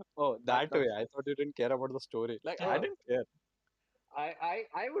Oh, that that way. that's I thought you didn't care about the story. Like, I uh, didn't care.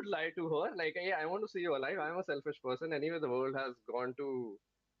 I would lie to her, like, yeah, I want to see you alive. I'm a selfish person anyway. The world has gone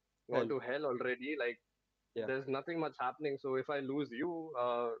Hell, to hell already. Like, yeah. there's nothing much happening. So if I lose you,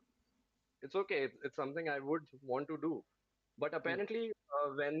 it's okay. It's something I would want to do. But Hmm. apparently,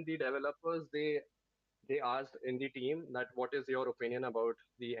 when the developers they asked in the team that what is your opinion about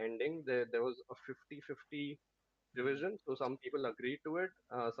the ending, there was a 50-50 Hmm. division. So some people agreed to it.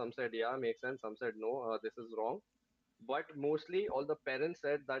 Some said yeah, makes sense. Some said no, this is wrong. But mostly all the parents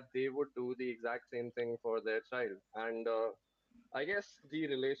said that they would do the exact same thing for their child. And I guess the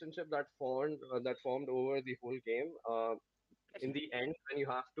relationship that formed over the whole game, in the end, when you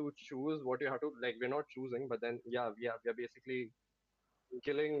have to choose what you have to, like, we're not choosing, but then yeah, we are basically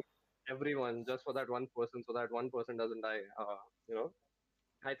killing everyone just for that one person, so that one person doesn't die. You know,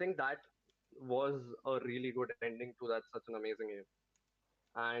 I think that was a really good ending to that such an amazing game.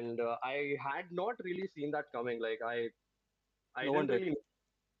 And I had not really seen that coming. Like, I No one didn't did. really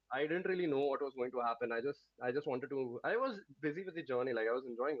I didn't really know what was going to happen. I just wanted to. I was busy with the journey. Like, I was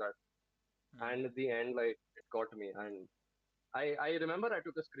enjoying that, Hmm. and at the end, like, it got to me. And I remember I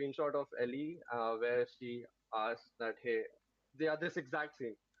took a screenshot of Ellie where she asked that, hey, they are this exact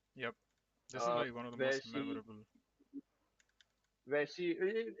scene. Yep. This is Uh, like one of the where most she memorable. where she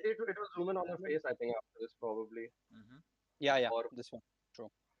it was zooming on her face. I think after this probably, Hmm. Yeah, yeah. or This one. True.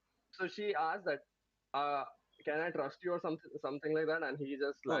 so she asked that, uh, can I trust you or something like that, and he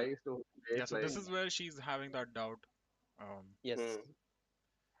just No. lies to her Yeah, face so like, this is where she's having that doubt. Um, Yes. hmm,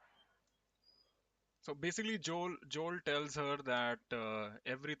 so basically, Joel tells her that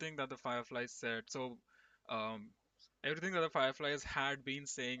everything that the Fireflies said. Um, everything that the Fireflies had been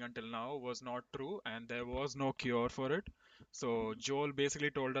saying until now was not true, and there was no cure for it. So Joel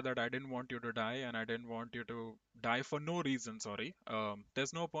basically told her that I didn't want you to die, and I didn't want you to die for no reason. Sorry,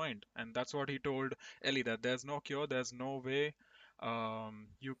 there's no point, and that's what he told Ellie, that there's no cure, there's no way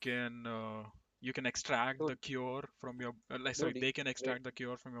you can extract Dude, the cure from your like sorry, dude, they can wait. extract the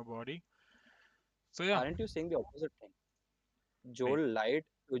cure from your body. So yeah, Aren't you saying the opposite thing? wait. Joel lied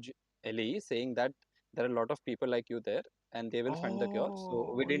to Ellie, saying that there are a lot of people like you there, and they will find the cure.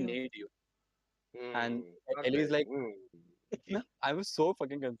 So we Oh, didn't yeah. need you. And hmm, Ellie's okay, like, hmm. I was so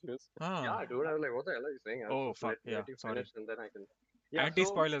fucking confused. Ah. Yeah, dude, I was like, what the hell are you saying? Oh, Let, fuck. let Yeah, you finish sorry. and then I can. Yeah,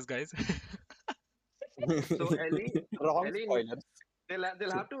 Anti-spoilers, guys. so Wrong Ellie, spoilers.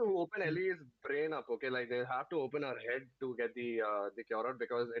 they'll have to open Ellie's brain up, okay? Like, they'll have to open her head to get the cure out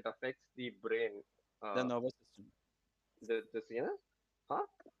because it affects the brain, The uh, nervous system. the CNS, huh?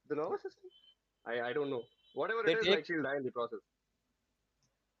 The nervous system? I don't know. Whatever it They is, take. like, she'll die in the process.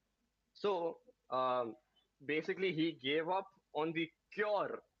 So, um, basically, he gave up on the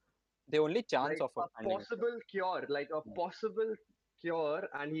cure, The only chance like of a finding a cure. possible cure, like a Yeah. possible cure,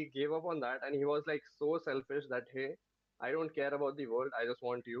 and he gave up on that. And he was like so selfish that, hey, I don't care about the world, I just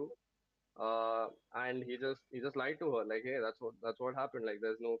want you. And he just lied to her, like, hey, that's what happened. Like,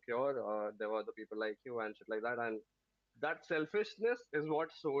 there's no cure. There were the people like you and shit like that. And that selfishness is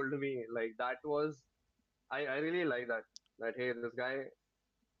what sold me. Like, that was I really like that. That, hey, this guy,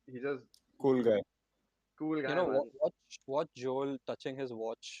 he just Cool guy. cool You guy, know, man. watch Joel touching his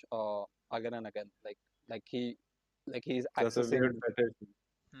watch again and again, like he like he's That's a weird accessing. fetish.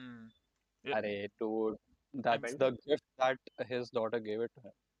 Hmm. Yeah. Arey, dude, I that's bent the it. gift that his daughter gave it to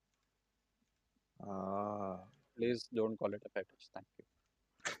him. Ah, Please don't call it a fetish. Thank you.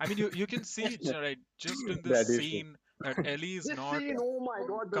 I mean, you can see right just in this daddy issue. scene that Ellie is This not scene, oh my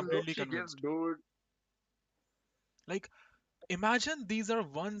god, the look completely she gives, convinced. dude. Like, imagine these are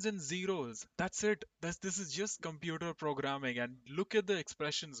ones and zeros. That's it. This is just computer programming. And look at the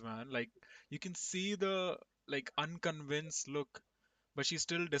expressions, man. Like, you can see the like unconvinced look, but she's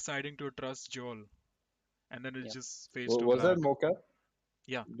still deciding to trust Joel. And then it Yeah. just fades to Was black. that mocap?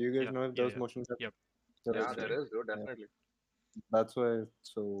 Yeah, Do you guys yeah, know if yeah, those yeah. motion Yep, capture? Yeah, absolutely. there is, dude, Yeah, definitely. that's why it's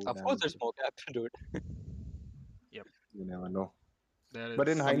so Of damn course, it's good. mocap, dude. Yep, You never know. there But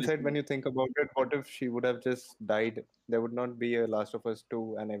in is. hindsight, Amazing. when you think about it, what if she would have just died? There would not be a Last of Us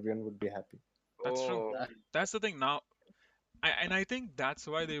 2 and everyone would be happy. That's true. Oh, That's the thing. Now, and I think that's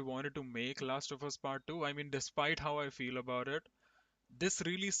why they wanted to make Last of Us Part 2. I mean, despite how I feel about it, this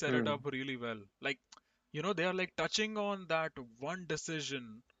really set it Hmm. up really well. Like, they are like touching on that one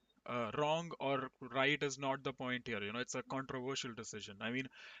decision. Wrong or right is not the point here. It's a controversial decision. I mean,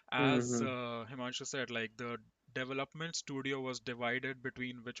 as Hmm. Himanshu said, like the development studio was divided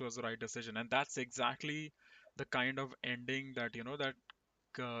between which was the right decision, and that's exactly the kind of ending that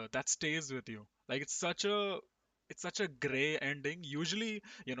that stays with you. Like it's such a gray ending. Usually,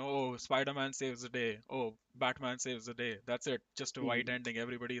 oh, Spider-Man saves the day. Oh, Batman saves the day. That's it. Just a white Mhm. ending.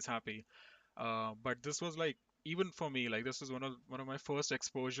 Everybody is happy. But this was like even for me, like this was one of my first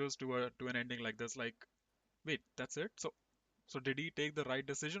exposures to an ending like this. Like, wait, that's it? So did he take the right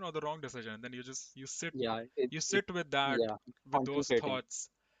decision or the wrong decision? And then you sit Yeah, you it sit with that yeah, with those contemplating. thoughts.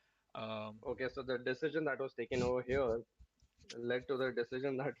 Um, okay, so the decision that was taken over here led to the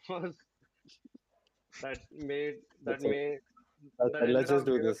decision that was that made that That's it. made That's that it. Let's ended just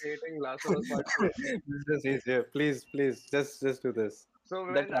up, do this. creating Last of Us Part 2. This is just easier. Please, please, just do this. So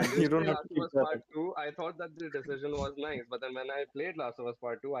The when I You did transition. play don't have Last to of keep Us that Part up. 2, I thought that the decision was nice. But then when I played Last of Us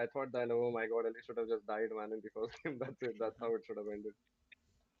Part 2, I thought that, oh my god, Ellie should have just died, man, in the first game. That's it. That's how it should have ended.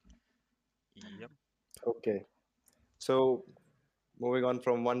 yep. Okay. So moving on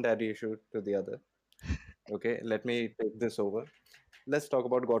from one daddy issue to the other. Okay, let me take this over. Let's talk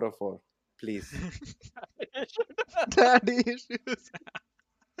about God of War, please. Daddy issues.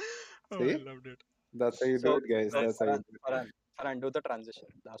 Oh, I See, loved it. that's how you do So, it, guys. so That's how you Farhan, do Farhan, Farhan, do the transition.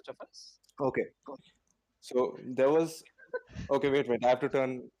 Last of Us. it. Okay. So there was. Okay, wait. I have to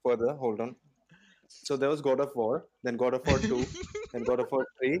turn further. Hold on. So there was God of War, then God of War 2, then God of War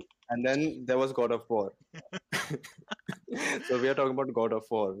 3, and then there was God of War. So we are talking about God of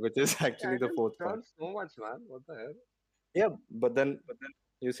War, which is Yeah, actually I the didn't fourth part. turn so much, man. What the hell? Yeah, but then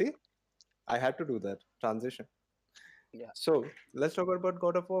you see, I had to do that transition. Yeah. So let's talk about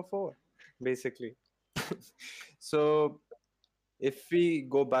God of War 4, basically. So if we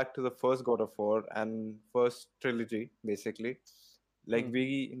go back to the first God of War and first trilogy, basically, like Mhm.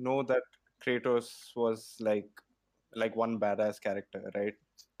 we know that Kratos was like one badass character, right?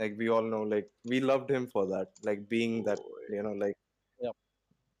 Like we all know, like we loved him for that, like being that, Boy, like Yep.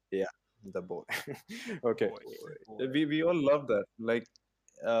 yeah, the boy. Okay, Boy. boy. we all love that. Like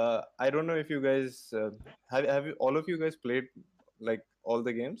I don't know if you guys have you, all of you guys played like all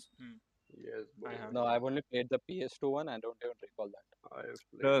the games? Hmm, Yes, I have. No, boy. I've only played the PS2 one. I don't even recall that. I've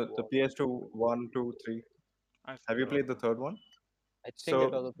played No, the one, PS2 two, and 1, 2, 3. I've Have played you all played of the them. third one? I think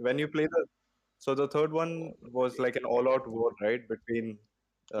it So was when you play the so the third one God, was like an creativity. all-out war, right, between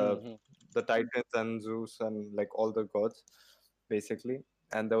uh, Mhm. the Titans and Zeus and like all the gods, basically.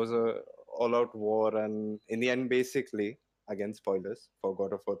 And there was a all-out war, and in the end, basically, again spoilers for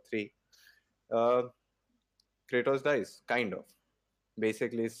God of War 3, uh, Kratos dies, kind of.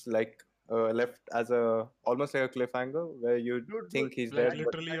 Basically, it's like left as a almost like a cliffhanger where you Dude, think he's Like dead, that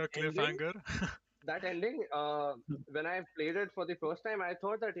but literally that a ending, cliffhanger. that ending. When I played it for the first time, I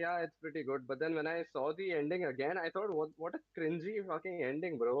thought that yeah, it's pretty good. But then when I saw the ending again, I thought, what a cringy fucking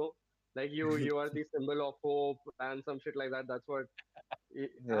ending, bro. Like you are the symbol of hope and some shit like that. That's what.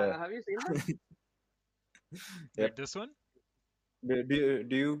 yeah, Have you seen that? yep. Wait, this one? Do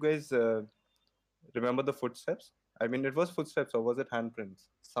you guys remember the footsteps? I mean, it was footsteps or was it handprints?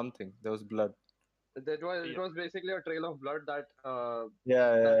 Something. There was blood. That was it Yeah. was basically a trail of blood that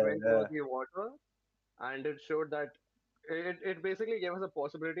Yeah, that yeah, went over yeah. the water, and it showed that it basically gave us a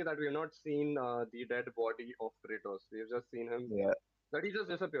possibility that we have not seen the dead body of Kratos. We've just seen him Yeah, that he just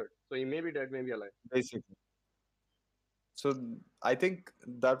disappeared. So he may be dead, maybe alive. basically. So I think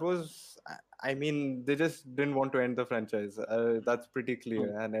that was. I mean, they just didn't want to end the franchise. That's pretty Mm.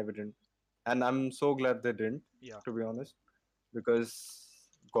 clear and evident, and I'm so glad they didn't, Yeah. to be honest, because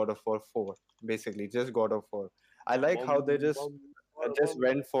God of War 4, basically just God of War. I like how they Bum, just bum, just bum.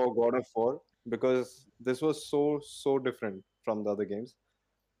 went for God of War because this was so different from the other games.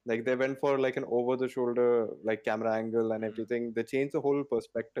 Like they went for like an over the shoulder like camera angle and Mhm. everything. They changed the whole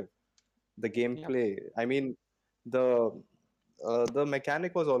perspective, the Yeah. gameplay. I mean, the the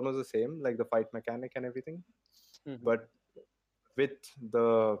mechanic was almost the same, like the fight mechanic and everything, Mhm. but with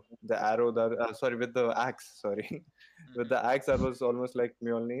the arrow that sorry, with the axe, sorry, with Mhm. the axe that was almost like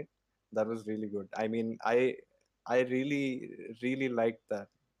Mjolnir. That was really good. I mean, I really liked that,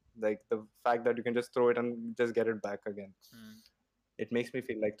 like the fact that you can just throw it and just get it back again. Mhm. It makes me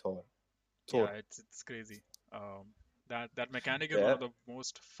feel like Thor. Yeah, Thor. it's crazy. That mechanic is one Yeah, of the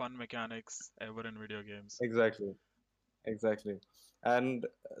most fun mechanics ever in video games. exactly. Exactly. And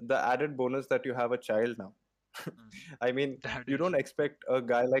the added bonus that you have a child now. Mhm. I mean, Daddy you don't issues. expect a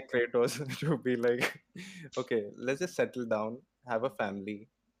guy like Kratos to be like, okay, let's just settle down, have a family.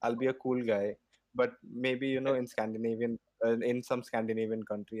 I'll be a cool guy, but maybe in Scandinavian, in some Scandinavian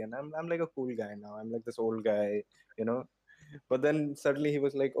country, and I'm like a cool guy now. I'm like this old guy, you know. But then suddenly he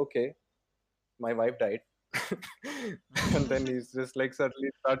was like, okay, my wife died. And then he's just like suddenly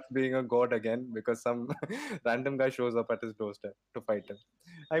starts being a god again because some random guy shows up at his doorstep to fight him.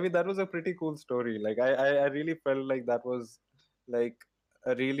 I mean, that was a pretty cool story. Like I really felt like that was like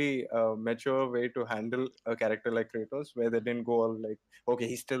a really mature way to handle a character like Kratos, where they didn't go all like, okay,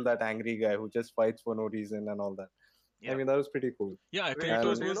 he's still that angry guy who just fights for no reason and all that. I Yeah, mean, that was pretty cool. yeah. Wait, so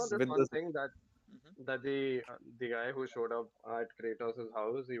Kratos do And you know was. this with one this, thing that Mhm. the guy who showed up at Kratos'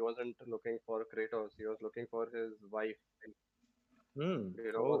 house, he wasn't looking for Kratos, he was looking for his wife. hmm, Do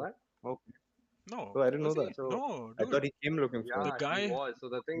you know about oh, that? okay. No, Oh, I didn't know was he? that. So No, I thought dude. he came looking for The her. yeah, he guy. was. So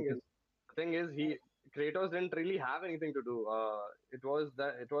the thing is, he Kratos didn't really have anything to do. It was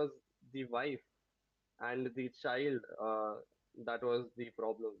the wife and the child that was the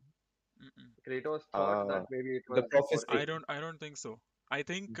problem. Mm-mm. Kratos thought that Uh, maybe it the was for prophecy. his. I don't think so. I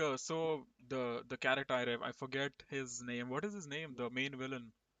think so. The character I forget his name. What is his name? The main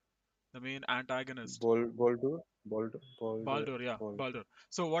villain, the main antagonist. Boulder, Baldur, yeah, Boulder. Baldur.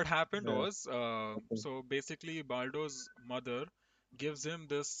 So what happened Yeah, was, okay. so basically Baldur's mother gives him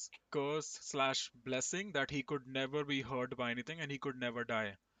this curse slash blessing that he could never be hurt by anything and he could never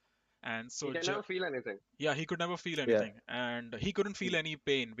die. And He so, can never feel anything. yeah, he could never feel Yeah. anything and he couldn't feel any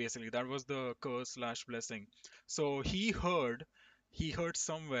pain, basically. That was the curse slash blessing. So he heard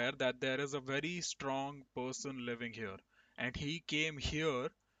somewhere that there is a very strong person living here. And he came here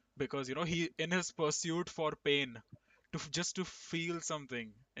because, he in his pursuit for pain just to feel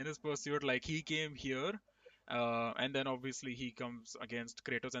something in his pursuit. Like he came here, and then obviously he comes against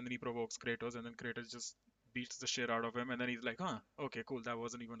Kratos, and then he provokes Kratos, and then Kratos just beats the shit out of him, and then he's like, huh, okay, cool, that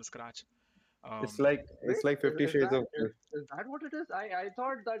wasn't even a scratch. It's Um, like Wait, it's like is, 50 is Shades that of is, Grey. is that what it is? I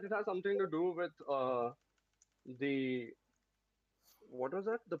thought that it has something to do with the what was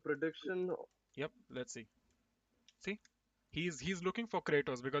that? The prediction. yep, let's see. See, he's looking for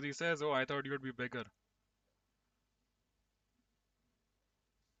Kratos because he says, oh, I thought you'd be bigger.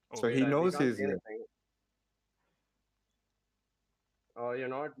 Oh So wait, he Wait, we knows can't he's see here. anything. You're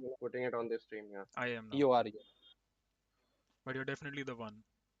not putting it on the stream, yeah. I am now, You are. You. but you're definitely the one.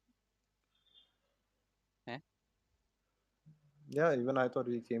 Eh? Yeah, even I thought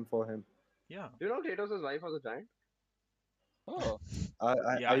he came for him. Yeah, Do you know Kratos' wife was a giant? Oh,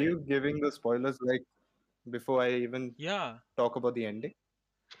 yeah, Are you giving the spoilers like before I even yeah. talk about the ending?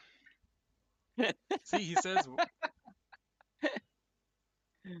 See, he says,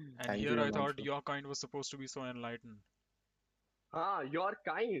 and Thank here you, I thought Himanshu. your kind was supposed to be so enlightened. Your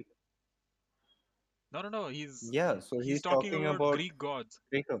kind. No, no, no. He's Yeah, so he's he's talking talking about about Greek gods.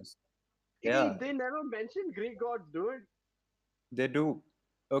 Kratos. Hey, Yeah, they never mentioned Greek gods, dude. they do.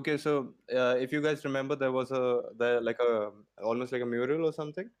 Okay, so if you guys remember, there like a almost like a mural or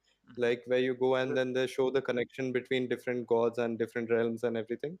something, Hmm. like where you go and then they show the connection between different gods and different realms and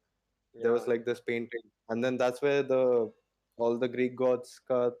everything. There was Yeah. like this painting, and then that's where the all the Greek gods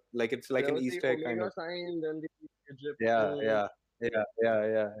got like it's like There an was the Easter egg kind Omega of. sign, then the Yeah, Egyptian. yeah,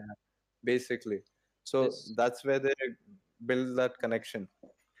 yeah. Basically, so this. that's where they build that connection.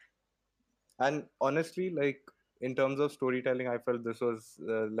 And honestly, like in terms of storytelling, I felt this was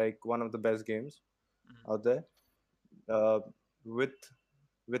like one of the best games Hmm. out there. Uh,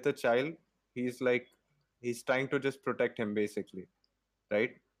 with a child, he's like he's trying to just protect him basically,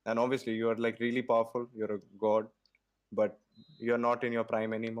 right? And obviously, you are like really powerful. You're a god, but you're not in your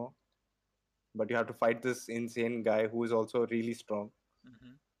prime anymore. But you have to fight this insane guy who is also really strong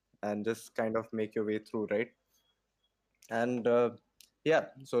Hmm. and just kind of make your way through, right? And yeah,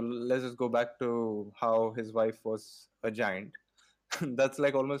 so let's just go back to how his wife was a giant. That's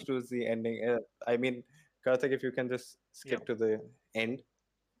like almost towards the ending. I mean, Karthik, if you can just Yeah. skip to the end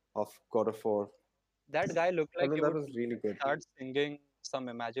of God of War. That guy looked I like mean, he that would was really good. start singing some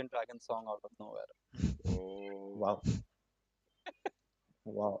Imagine Dragon song out of nowhere. Oh, Wow.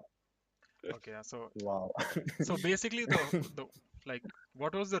 Wow. Okay, yeah, Wow. so basically the like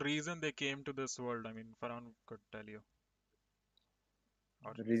what was the reason they came to this world? I mean, Farhan could tell you,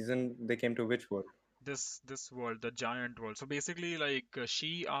 or The reason they came to which world? this world, the giant world. So basically, like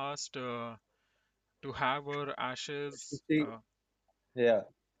she asked to have her ashes See, yeah,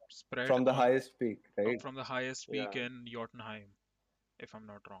 spread from the on highest peak, right? from the highest peak yeah. in Jotunheim, if I'm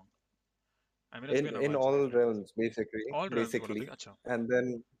not wrong. I mean, it's been a In while since I all played this. realms, basically, All realms बोला था basically, क्या? अच्छा. and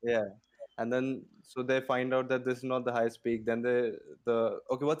then yeah, and then so they find out that this is not the highest peak. Then the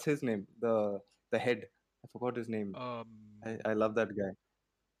okay, what's his name? The head. I forgot his name. I love that guy.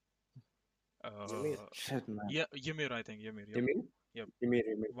 Ymir. Shit, man. Yeah, Ymir, I think Ymir. Yep, Ymir? yep. Ymir.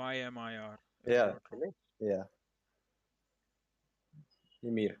 YMIR, if I'm Yeah, not wrong. Ymir? yeah,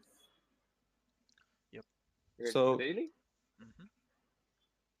 Ymir. Yep. Wait, So really? Hmm.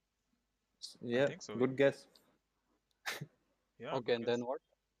 I yeah, think so. good guess. Yeah, Okay, good and guess. then what?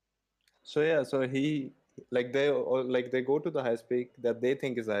 So yeah, so he like they go to the highest peak that they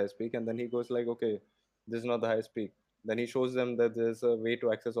think is the highest peak, and then he goes like, okay, this is not the highest peak. Then he shows them that there's a way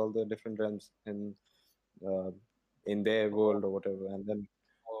to access all the different realms uh, in their Oh, world or whatever, and then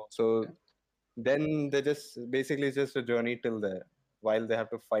oh, so okay. then they just basically it's just a journey till there while they have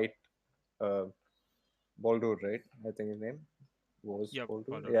to fight uh, Baldur, right? I think his name was Yep,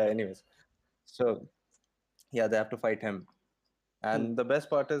 Baldur. Baldur. Yeah. Yep. Anyways, so yeah, they have to fight him, Hmm. and the best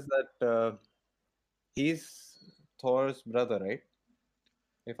part is that he's Thor's brother, right?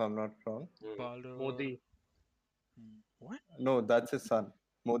 If I'm not wrong. Baldur. Modi. What? No, that's his son.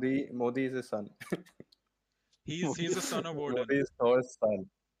 Modi is his son. He's the son of Modi Odin. is Thor's son.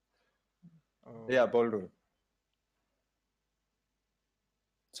 Oh, Yeah, Baldur.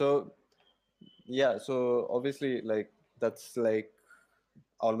 So yeah, so obviously like that's like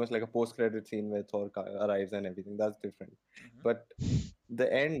almost like a post-credit scene where arrives and everything. That's different. hmm. But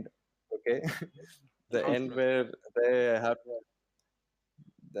the end, okay, the Yeah, end bro. where they have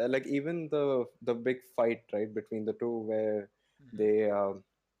like even the big fight right between the two where Hmm. they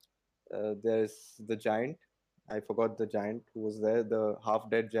there's the giant. I forgot the giant who was there, the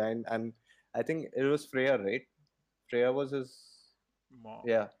half-dead giant, and I think it was Freya, right? Freya was his. Mom.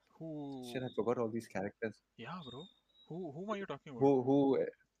 Yeah. Shit, Who? I forgot all these characters. Yeah, bro. Whom are you talking about? Who?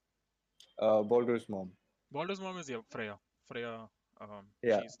 Baldur's mom. Baldur's mom is, yeah, Freya. Freya.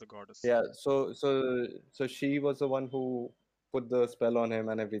 Yeah, She's the goddess. yeah. So she was the one who put the spell on him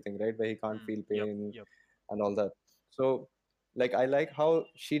and everything, right? Where he can't feel Yep. pain Yep. and all that. So, like, I like how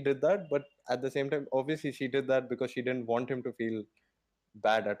she did that, but at the same time, obviously, she did that because she didn't want him to feel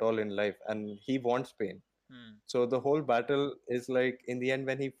bad at all in life, and he wants pain. Hmm. So the whole battle is like in the end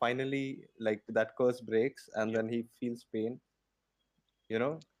when he finally like that curse breaks and Yep. then he feels pain, you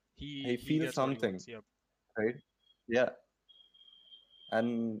know, he He feels gets what he something, wants. Yep. right? Yeah,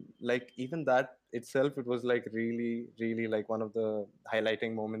 and like even that itself, it was like really like one of the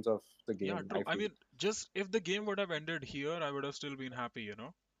highlighting moments of the Yeah, game. true. I I feel. mean, just if the game would have ended here, I would have still been happy, you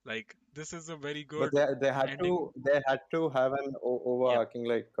know? Like, this is a very But good ending. they had to have an Yep, overarching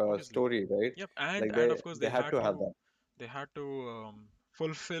like obviously. story, right? Yep, Like and of course they had to have that. they had to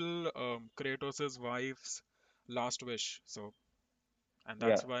fulfill Kratos's wife's last wish. So, and Yeah,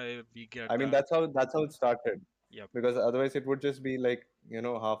 that's why we I get mean that. that's how it started Yep. because otherwise it would just be like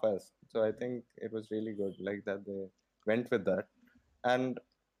half-assed. So I Hmm. think it was really good like that they went with that. And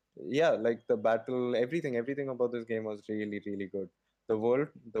yeah, like the battle, everything about this game was really good. The world,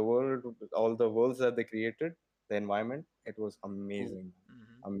 all the worlds that they created, the environment, it was Hmm. amazing,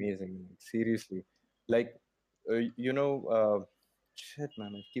 Hmm. amazing, like, seriously. Like shit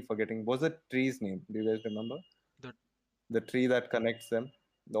man, I keep forgetting, was the tree's name, do you guys remember? The The tree that connects them,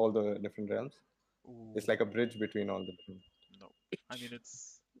 all the different realms. It's ooh, like a bridge between all the different. no. I mean,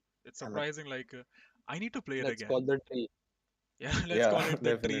 it's Damn it. surprising. Like, I need to play it Let's again. call the tree. Yeah, let's Yeah, call it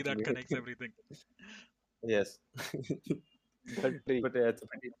the tree that definitely. connects everything. Yes. The tree. But yeah, it's a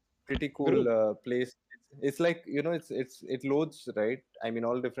pretty Guru. cool place. It's like it loads, right? I mean,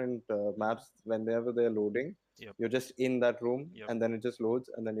 all different maps whenever they're loading, Yep. you're just in that room, Yep. and then it just loads,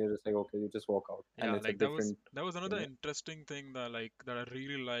 and then you're just like, okay, you just walk out, and Yeah, it's a like different, that was you another know. interesting thing that I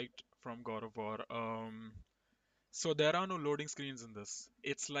really liked from God of War. So there are no loading screens in this.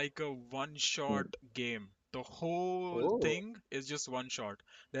 It's like a one-shot Hmm. game. The whole Oh, thing is just one shot.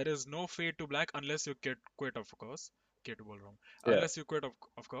 There is no fade to black unless you quit, of course. Quit बोल रहा हूँ. Yeah, Unless you quit,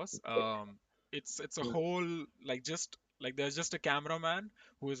 of course. It's a Hmm. whole like just like there's just a cameraman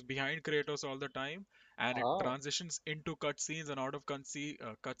who is behind Kratos all the time, and it ah, transitions into cutscenes and out of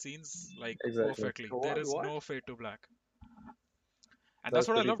cutscenes like exactly. perfectly. There What? is What? no fade to black. And that's That's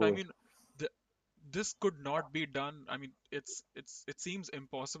what I pretty loved. I cool. mean, the, this could not be done. I mean, it seems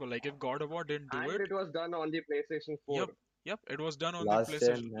impossible. Like if God of War didn't do And it, it was done on the PlayStation 4. yep, yep, it was done on the Last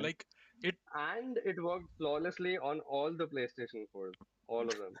PlayStation. gen, man. Like it And it worked flawlessly on all the PlayStation 4s. All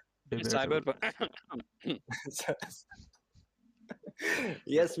of them. debatable. Cyberpunk.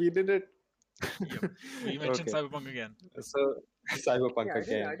 Yes, we did it. Yep, we mentioned Okay, Cyberpunk again. so Cyberpunk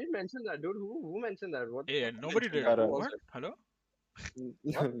Yeah, I again. didn't mention that, dude. Who mentioned that? Hey, Who nobody mentioned did. that? Who Karan. was What? it? Hello?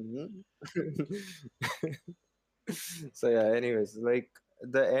 What? So yeah, anyways, like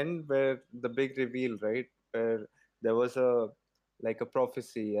the end where the big reveal, right? Where there was a like a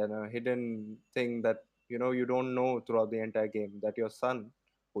prophecy and a hidden thing that you don't know throughout the entire game, that your son,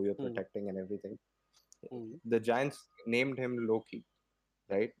 who you're Hmm, protecting and everything, hmm. the giants named him Loki,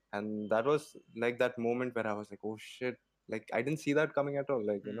 right? And that was like that moment where I was like, oh shit, like I didn't see that coming at all.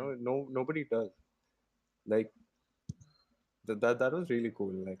 Like Hmm. no, nobody does. Like that was really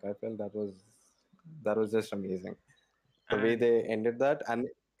cool. Like I felt that was just amazing, the way And they ended that, and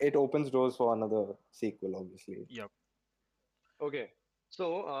it opens doors for another sequel, obviously. yep. Okay.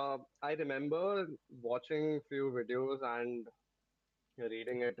 So, I remember watching few videos and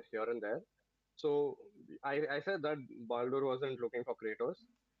reading it here and there. So, I said that Baldur wasn't looking for Kratos.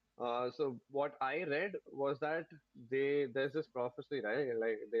 So what I read was that there's this prophecy, right?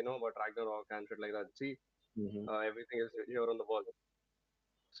 Like they know about Ragnarok and shit like that. See, Hmm. everything is here on the wall.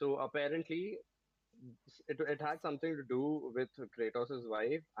 So apparently, it had something to do with Kratos'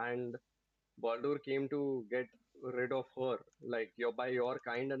 wife, and Baldur came to get rid of her, like by your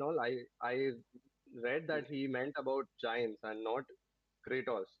kind and all. I read that he meant about giants and not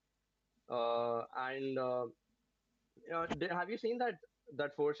Kratos. And have you seen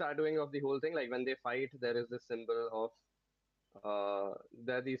that foreshadowing of the whole thing? Like when they fight, there is this symbol of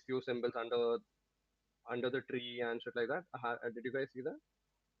there are these few symbols under the tree and shit like that. Did you guys see that?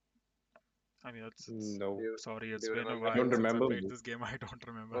 I mean, it's Do No, you sorry, do it's you been a remember I while don't seeing that? since I remember. played this game. I don't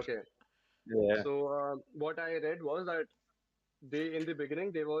remember. Okay. Yeah. So what I read was that they in the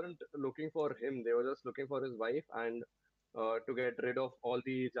beginning they weren't looking for him. They were just looking for his wife and to get rid of all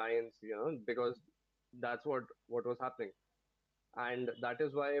the giants, because that's what was happening. And that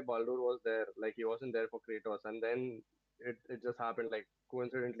is why Baldur was there. Like he wasn't there for Kratos, and then it just happened. Like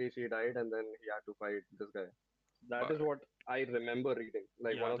coincidentally, she died, and then he had to fight this guy. That But is what I remember reading.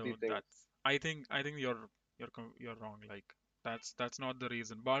 Like one yeah, of the though things. that's I think you're wrong. Like that's not the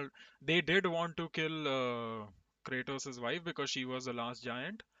reason. They did want to kill Kratos' wife because she was the last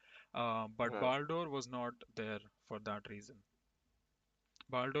giant. But Uh, Baldur was not there for that reason.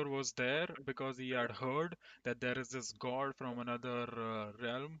 Baldur was there because he had heard that there is this god from another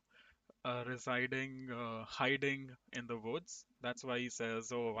realm hiding in the woods. That's why he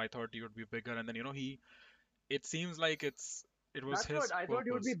says, "Oh, I thought you would be bigger." And then, it seems like it was that's what his I thought.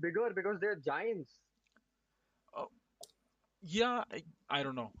 You would be purpose. bigger because they're giants. Uh, yeah, I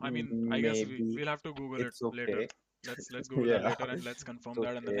don't know. I mean, I guess Maybe we'll have to Google it it's later. okay. Let's Google that Yeah, later and let's it's confirm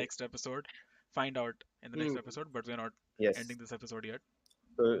that in the okay. next episode. Find out in the next Hmm. episode, but we're not Yes. ending this episode yet.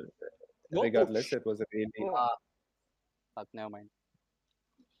 So Whoa! regardless, it was a really Oh, Ah, never mind.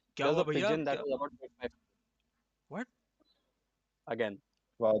 क्या There's हुआ a भैया? pigeon that was about to eat my What? again.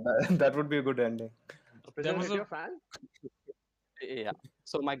 wow. That would be a good ending. a There pigeon was hit a your fan? Yeah.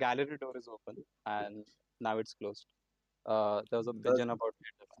 So my gallery door is open and now it's closed. There was a That's pigeon about to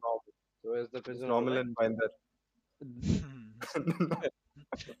hit normal. So is the It's pigeon all normal right? in Binder. the fan.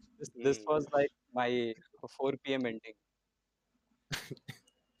 This Hmm. was like my 4 p.m. ending.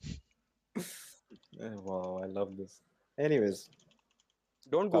 Wow, I love this. Anyways,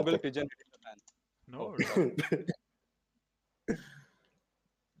 Don't Google Karthik. pigeon hitting the fan. Oh, no. sorry.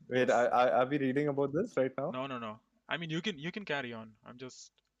 Wait, Yes. are we reading about this right now? No, no, no. I mean, you can carry on. I'm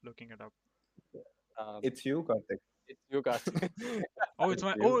just looking it up. It's you, Karthik. It's you, Karthik. Oh, it's It's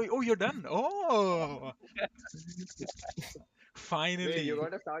my. you. Oh, you're done. Oh, Wait, you finally.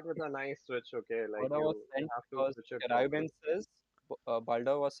 gotta start with a nice switch, okay? Like Baldur was you sent have to because switch it Raven properly. says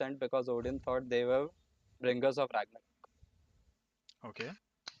Baldur was sent because Odin thought they were bringers of Ragnarok. Okay.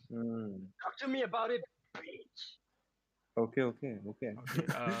 Hmm. Talk to me about it, bitch. Okay, okay, okay. Okay.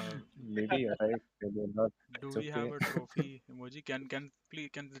 Maybe you're right. Maybe you're not. Do It's we have okay. a trophy emoji?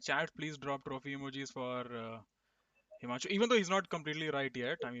 Can the chat please drop trophy emojis for Himanshu? Even though he's not completely right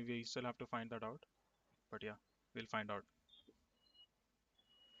yet. I mean, we still have to find that out. But yeah, we'll find out.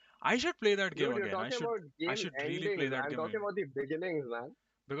 I should play that game Dude, you're again. I talking should about I game should really play endings. that I'm game talking again. about the beginnings, man.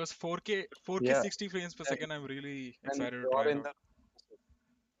 Because 4K Yeah. 60 frames per Then, second, I'm really then excited to you're try it in out. the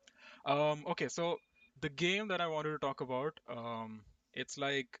Okay, so the game that I wanted to talk about, it's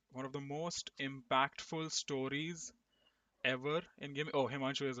like one of the most impactful stories ever in game. Oh,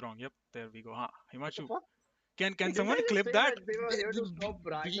 Himanshu is wrong. Yep, there we go. What the Himanshu, fuck? can Didn't I someone just clip say that? that they were here to stop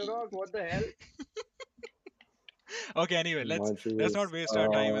Ragnarok? What the hell? Okay, anyway, Himanshu let's not is waste our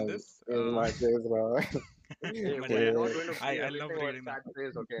time in this. Himanshu is wrong. Hey, But we yeah, are Hey. not going to I play I love everything what reading that. chat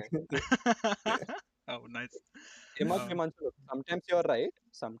says, okay? Oh, nice. Himanshu, Um, Himanshu, look, sometimes you're right,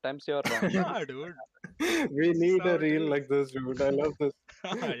 sometimes you're wrong. yeah, dude, We this is need how a it reel is. like this, dude. I love this.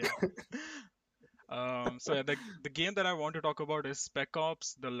 Yeah. So yeah, the game that I want to talk about is Spec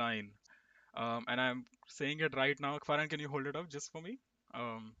Ops: The Line. And I'm saying it right now. Farhan, can you hold it up just for me?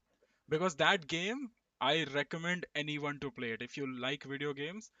 Um, because that game, I recommend anyone to play it. If you like video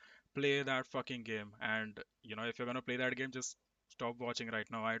games, play that fucking game. And if you're gonna play that game, just stop watching right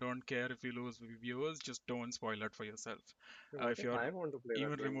now. I don't care if you lose viewers, just don't spoil it for yourself. What If if you're I want to play that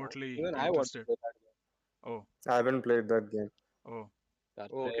even game now? remotely Even I want to interested. play that game. Oh, I haven't played that game. oh,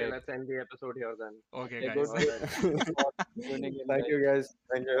 That's Oh, okay, it. let's end the episode here then. okay, Okay, guys. good, All good. right. Thanks for tuning in, Thank guys. you, guys.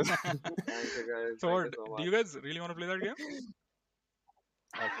 Thank you. Thank you guys. So, Thank you so do much. you guys really want to play that game?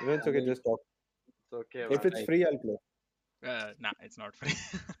 Okay, No, it's I okay. mean, Just talk. It's okay, If man. it's like, free, I'll play. Nah, it's not free.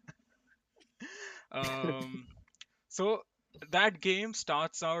 Um, so that game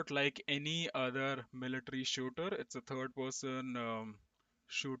starts out like any other military shooter. It's a third-person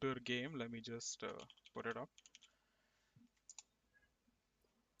shooter game. Let me just put it up.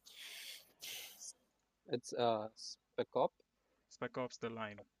 it's Spec Op. Spec Ops: The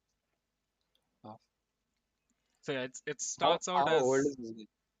Line. Uh, So yeah, it how starts out how old as is this game?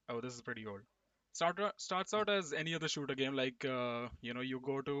 oh, this is pretty old. Starts out as any other shooter game, like you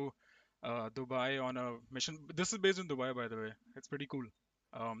go to Dubai on a mission. This is based in Dubai, by the way. It's pretty cool.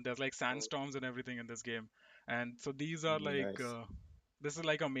 There's like Oh, sandstorms and everything in this game, and so these are like Nice. this is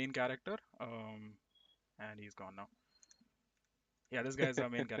like a main character. And he's gone now. Yeah, this guy is our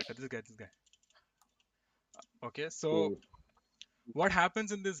main character. This guy. Okay, so Cool. what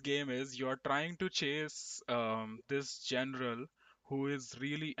happens in this game is you're trying to chase this general who is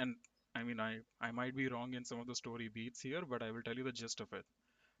really, and I mean, I might be wrong in some of the story beats here, but I will tell you the gist of it.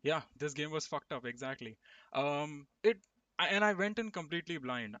 Yeah, this game was fucked up, exactly. It and I went in completely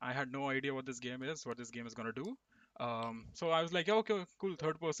blind. I had no idea what this game is, what this game is gonna do. So I was like, yeah, okay, cool,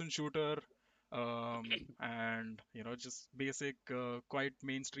 third-person shooter, and just basic, quite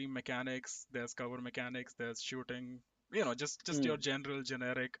mainstream mechanics. There's cover mechanics, there's shooting, just your Hmm. general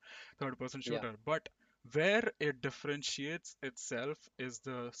generic third-person Yeah. shooter. But where it differentiates itself is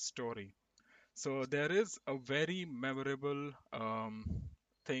the story. So there is a very memorable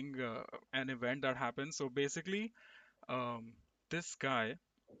thing, an event that happens. So basically, um, this guy,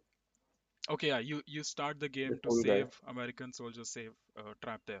 okay, yeah, you start the The game to cool guy. save American soldiers, save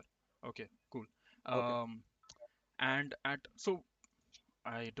trapped there. Okay, cool. Okay. Um, and at so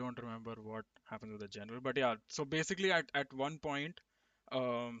I don't remember what happened with the general, but yeah, so basically at one point,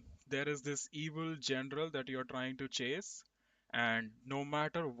 there is this evil general that you're trying to chase, and no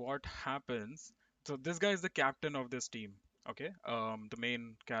matter what happens, so this guy is the captain of this team, okay, the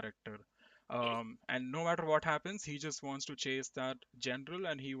main character, and no matter what happens, he just wants to chase that general,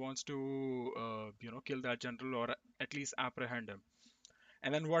 and he wants to, kill that general or at least apprehend him.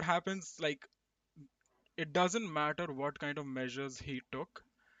 And then what happens, like it doesn't matter what kind of measures he took,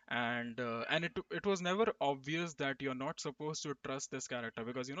 and it was never obvious that you're not supposed to trust this character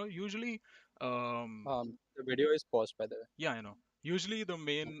because usually um The video is paused, by the way. yeah, usually the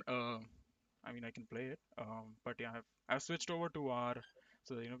main I mean, I can play it, but yeah, I've switched over to R,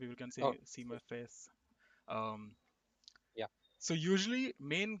 so that, people can Oh, see my face. um yeah. so usually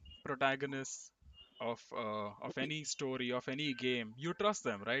main protagonists of any story, of any game, you trust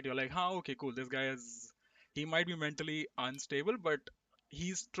them, right? You're like, okay, cool. This guy is he might be mentally unstable, but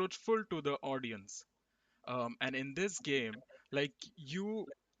he's truthful to the audience. And in this game, like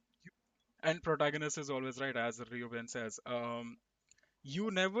and protagonist is always right, as Reuben says.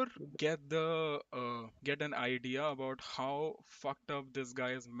 You never get an idea about how fucked up this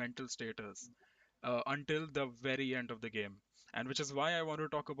guy's mental state is until the very end of the game. And which is why I want to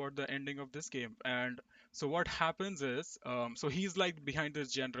talk about the ending of this game. And so what happens is, so he's like behind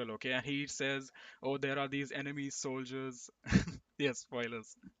this general, okay, and he says, "Oh, there are these enemy soldiers." Yes,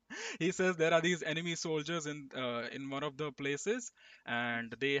 spoilers. He says there are these enemy soldiers in one of the places,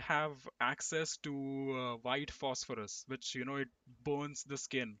 and they have access to white phosphorus, which it burns the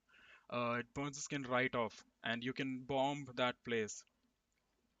skin. It burns the skin right off, and you can bomb that place.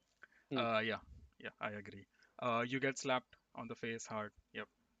 Hmm. Yeah, yeah, I agree. You get slapped on the face hard. Yep.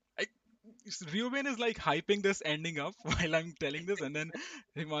 I, Reuben is like hyping this ending up while I'm telling this, and then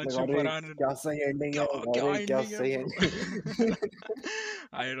Like, Himanshu अरे Farhan, क्या सही ending है, क्या अरे क्या ending है सही bro? ending.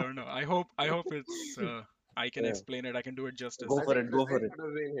 I don't know. I hope it's I can Yeah. explain it. I can do it justice. Go I for think it. Go Pranay for it. should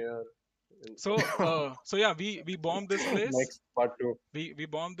have been here So, for this. so yeah, we bombed this place. Next part two. We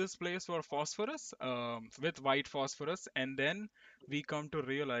bombed this place for phosphorus, with white phosphorus, and then we come to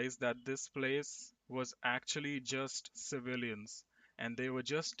realize that this place was actually just civilians, and they were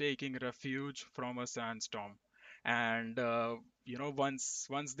just taking refuge from a sandstorm. And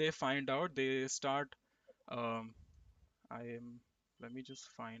once they find out, they start. Um, I am. Let me just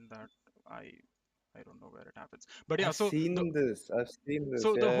find that. I I don't know where it happens, but yeah. I've So the seen this. I've seen this.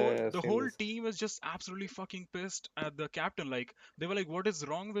 so Yeah, the yeah, whole yeah, I've the seen whole this. team is just absolutely fucking pissed at the captain. Like they were like, "What is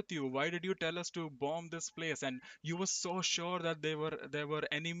wrong with you? Why did you tell us to bomb this place?" And you were so sure that there were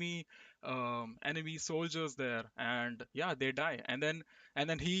enemy soldiers there, and yeah, they die. And then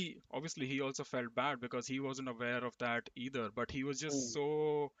he obviously he also felt bad because he wasn't aware of that either. But he was just Mm.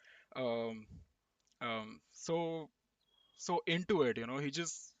 um so into it,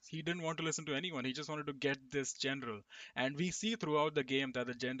 he didn't want to listen to anyone. He just wanted to get this general. And we see throughout the game that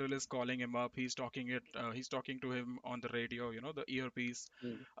the general is calling him up. He's talking to him on the radio, the earpiece.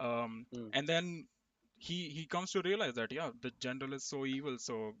 Mm. Mm. And then he comes to realize that yeah, the general is so evil.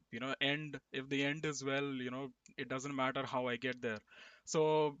 So end if the end is well, it doesn't matter how I get there.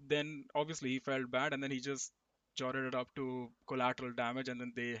 So then obviously he felt bad, and then he just jotted it up to collateral damage, and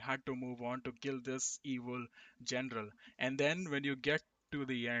then they had to move on to kill this evil general. And then when you get to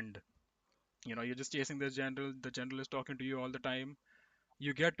the end, you're just chasing this general. The general is talking to you all the time.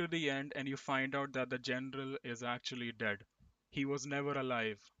 You get to the end and you find out that the general is actually dead. He was never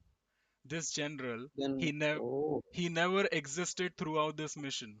alive. This general, Then Oh, he never existed throughout this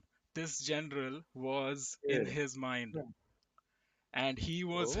mission. This general was in okay. his mind, and he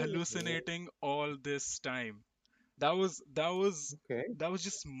was oh, hallucinating all this time. That was that was Okay. that was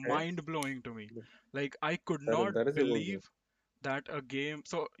just Okay. mind blowing to me. Like I could That is not that is evolving. believe that a game.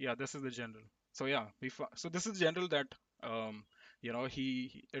 So yeah, this is the general. So yeah, so this is general that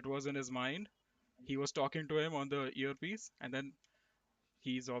it was in his mind. He was talking to him on the earpiece, and then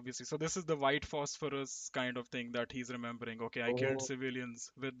he's obviously, so this is the white phosphorus kind of thing that he's remembering. Okay, I killed Oh,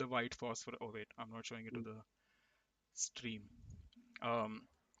 civilians with the white phosphorus. Oh wait, I'm not showing it to mm, the stream. Um,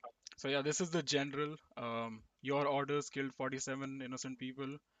 so yeah, this is the general. Your orders killed 47 innocent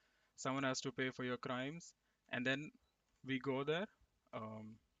people. Someone has to pay for your crimes. And then we go there.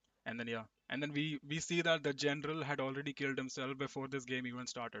 Um, and then yeah, and then we see that the general had already killed himself before this game even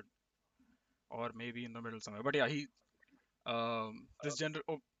started, or maybe in the middle somewhere. But yeah, this general.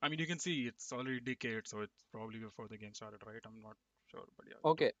 Oh, I mean, you can see it's already decayed, so it's probably before the game started, right? I'm not sure, but yeah.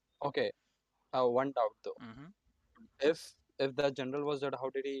 okay, okay. One doubt though. Hmm. If if the general was dead,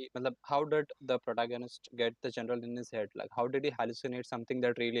 how did the protagonist get the general in his head? Like, how did he hallucinate something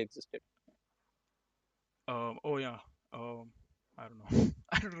that really existed? Oh yeah. I don't know.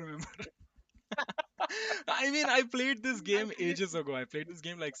 I don't remember. I mean, I played this I game think ages ago. I played this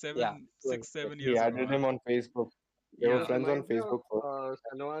game like Yeah. so 7 he years ago. added him on Facebook. They were this Yeah. friends on reminds me Facebook first. of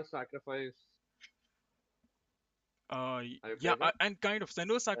Senua's Sacrifice. Have you Yeah, played that? and kind of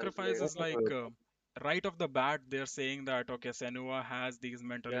Senua's I'll sacrifice play. Yeah, is like right off the bat, they're saying that okay, Senua has these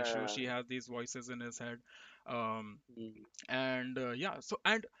mental issues. Yeah, She has these voices in his head. Um, Mm. and yeah,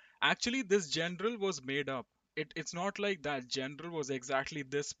 and actually, this general was made up. It's not like that general was exactly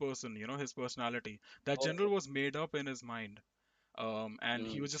this person, his personality. That general Oh. was made up in his mind. And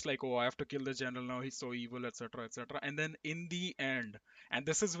he Mm. was just like, oh, I have to kill the general now, he's so evil, etc., etc. And then in the end, and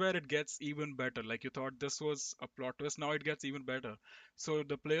this is where it gets even better. Like you thought this was a plot twist, now it gets even better. So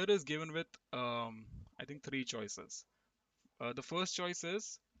the player is given with I think three choices. The first choice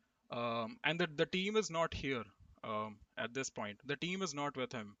is and the team is not here at this point. The team is not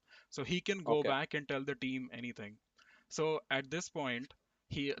with him, so he can go Okay. back and tell the team anything. So at this point,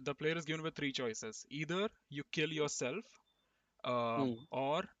 the player is given with three choices. Either you kill yourself, Mm.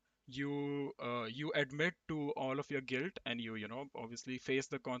 or you admit to all of your guilt and obviously face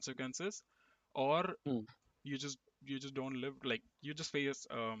the consequences, or Mm. you just don't live, like you just face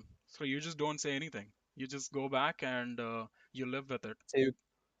so you just don't say anything. You just go back and you live with it. So you,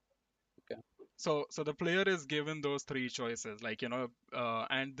 okay. So the player is given those three choices, like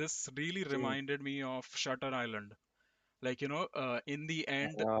and this really Mm. reminded me of Shutter Island. Like in the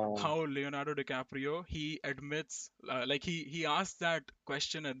end, yeah. how Leonardo DiCaprio, he admits, like he asks that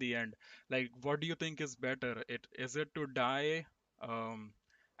question at the end, like what do you think is better, it to die um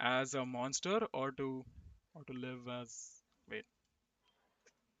as a monster, or to live as, wait,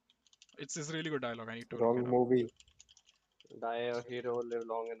 it's this really good dialogue, I need to look Wrong it up. movie. die a hero, live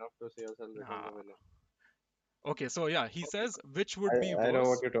long enough to see yourself become Ah, the villain. okay, so yeah, he Okay. says which would be I know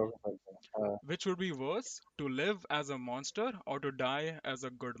what worse. you're talking about. which would be worse, to live as a monster or to die as a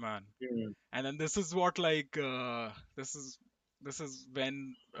good man? Hmm. And then this is what like this is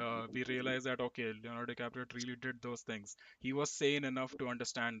when we realize that okay, Leonardo DiCaprio really did those things. He was sane enough to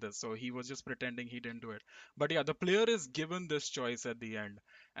understand this, so he was just pretending he didn't do it. But yeah, the player is given this choice at the end,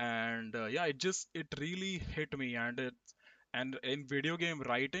 and yeah, it really hit me, and in video game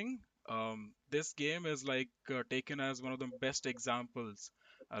writing, this game is like taken as one of the best examples.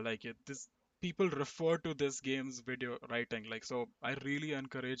 This people refer to this game's video writing. Like, so I really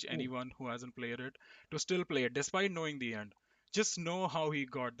encourage Hmm. anyone who hasn't played it to still play it despite knowing the end. Just know how he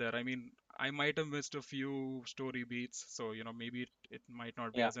got there. I mean, I might have missed a few story beats, so maybe it might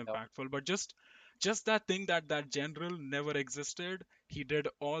not be Yeah, as yeah. impactful, but just that thing that general never existed. He did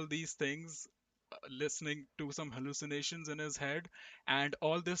all these things listening to some hallucinations in his head, and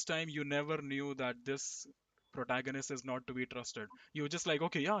all this time you never knew that this protagonist is not to be trusted. You were just like,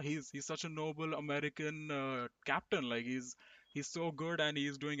 okay, yeah, he's such a noble American captain. Like he's so good and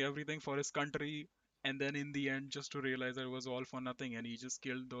he's doing everything for his country. And then in the end, just to realize that it was all for nothing, and he just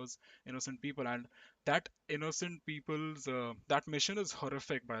killed those innocent people. And that innocent people's that mission is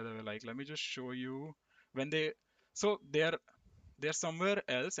horrific, by the way. Like, let me just show you when they're somewhere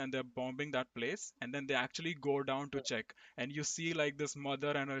else and they're bombing that place, and then they actually go down to check, and you see like this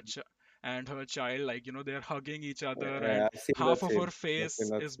mother and her child, like they're hugging each other, Yeah, and I've seen half that of scene. her I've seen face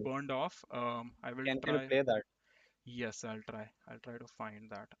that is scene. burned off. I will Can you try. play that? Yes, I'll try to find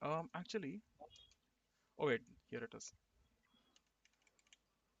that. Actually, oh wait, here it is.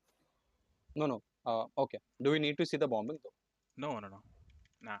 No, no. Okay. Do we need to see the bombing though? No, no, no,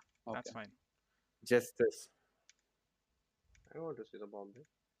 nah, that's Okay. fine. Just this. I want to see the Bombay.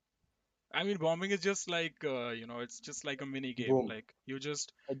 I mean, bombing is just like it's just like a mini game. Boom. Like you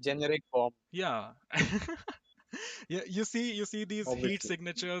just A generic bomb. yeah. Yeah, you see these heat Obviously.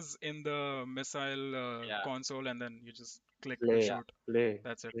 signatures in the missile Yeah, console, and then you just click to Play. yeah. shoot. Play.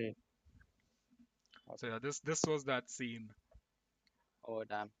 That's it. Play. So Okay. yeah, this was that scene. Oh,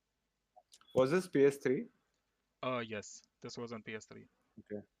 damn. Was this PS3? Yes, this was on PS3.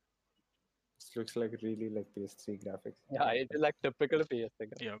 Okay. This looks like really like PS3 graphics. Yeah, it is like typical PS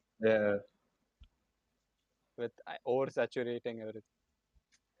game Yeah, Yeah. with oversaturating everything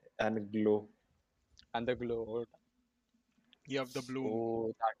And glow. and the glow. Oh, you have the bloom.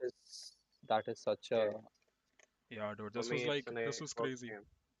 oh, that is such a Okay. Yeah, dude, For this was me, it's like an this was Xbox crazy. game.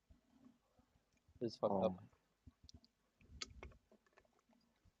 is fucked up. Um,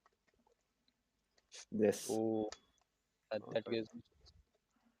 this. Oh, that Also, gives me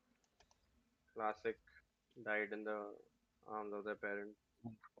classic died in the arms of their parents.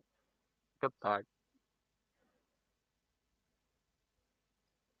 look at that.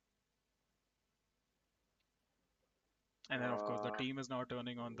 And then of course the Uh, team is now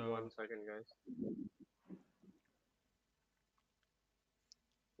turning on the 1 second, guys.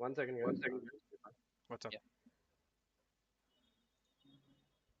 1 second, guys. what's up? Yeah.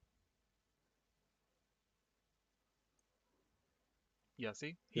 Yeah,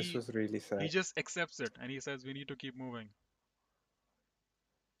 see, This he was really he sad. just accepts it and he says we need to keep moving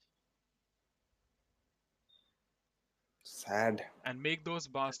Sad. and make those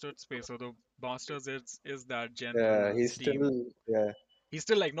bastards pay. So the bastards is that Yeah, general's he's team. still. Yeah. He's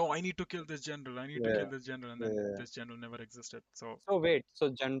still like, no, I need to kill this general. I need to Yeah. kill this general, and then Yeah. this general never existed. So, So wait, so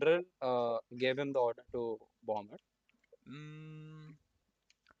General gave him the order to bomb it. mm,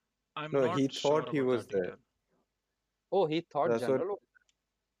 I'm No, not he sure thought he about was that there. detail. Oh, he thought That's what. General.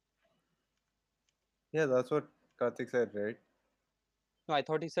 Yeah, that's what Karthik said, right? No, I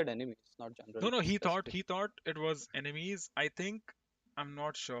thought he said enemies, not General No, no, he thought specific. he thought it was enemies. I think I'm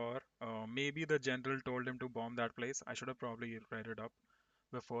not sure. Maybe the general told him to bomb that place. I should have probably read it up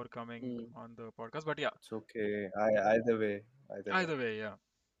before coming Mm, on the podcast. But yeah, It's okay. Either way. Either way. either way, yeah.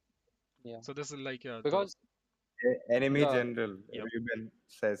 yeah, So this is like yeah, the because Enemy the general. yep. Ruben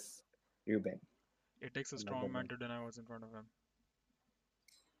says Ruben. It takes a Another strong man one. to deny what's in front of him.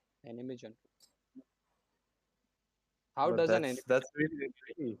 enemy General. How But does an enemy? that's really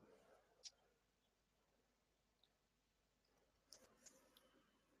really.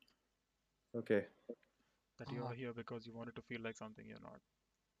 Okay. That you're Ah, here because you wanted to feel like something you're not.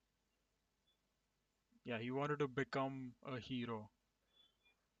 Yeah, he wanted to become a hero.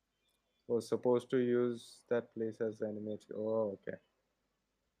 Was supposed to use that place as enemy. Oh, okay.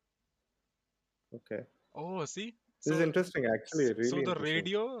 Okay. Oh, see? This is So interesting. Actually, so really the interesting.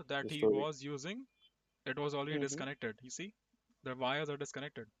 radio that The he story. was using, it was already mhm. disconnected. You see? The wires are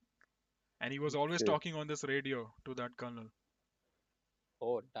disconnected. And he was always Okay. talking on this radio to that colonel.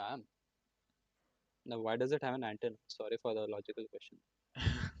 Oh, damn. Now, why does it have an antenna? Sorry for the logical question.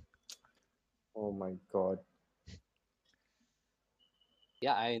 Oh my god.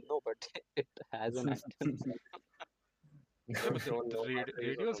 Yeah, I know, but it has an antenna. Yeah, but Shown no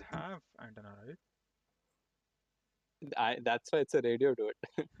batteries or radios something. have antenna, right? That's why it's a radio, dude.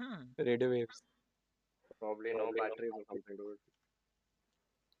 Hmm. Radio waves. Probably no batteries or something to it.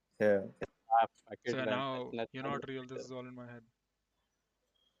 Yeah. Ah, fuck So it yeah, then. now Let's you're not not go real. This into is all in my head.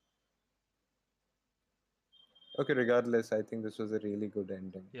 Okay, regardless, I think this was a really good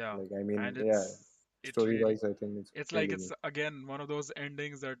ending. Yeah, Like, I mean, and yeah, it's story really wise, I think it's it's like really it's good. again one of those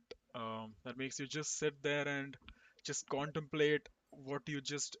endings that that makes you just sit there and just contemplate what you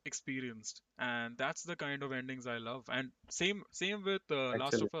just experienced, and that's the kind of endings I love. And same with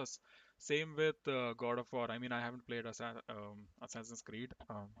Last Actually, of Us, same with God of War. I mean, I haven't played Assassin's Creed,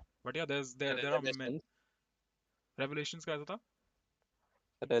 but yeah, there are Revelations. Revelations का था?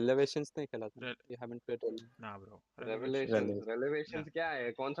 Revelations नहीं खेला था. Re You haven't played Revelations. nah bro, Revelations. Revelations. really. Nah, Revelations क्या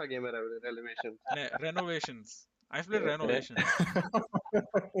है? कौन सा game है Revelations? ne Renovations. I've played Re- Renovations.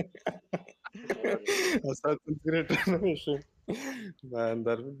 Assassin's Creed Renovation. Man,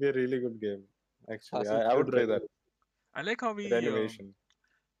 that would be a really good game. Actually, Assassin's I Creed would play that. Revelation. I like how we Renovation.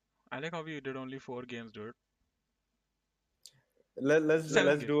 I like how we did only 4 games, dude. Let's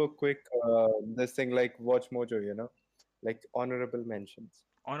 7 games. do a quick this thing like Watch Mojo, you know, like honorable mentions.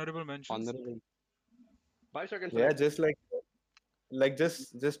 Honorable mentions. Honorable. Bioshock Yeah, Infinite.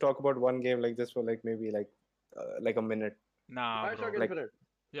 just talk about one game like just for like maybe like a minute. Nah, Bioshock bro. Like Infinite.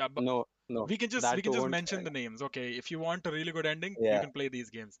 Yeah, but No, we can that just won't. mention the names. Okay, if you want a really good ending, you yeah, can play these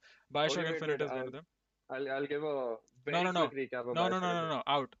games. Bioshock Okay, Infinite wait. is one of them. I'll give a No, very no, quick no. recap of No, no, no, Bioshock no, Infinite. no.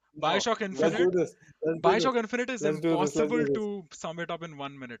 Out. No, Bioshock let's do Infinite. this. Let's do this. Bioshock Infinite is Let's do this. Let's impossible do this. to sum it up in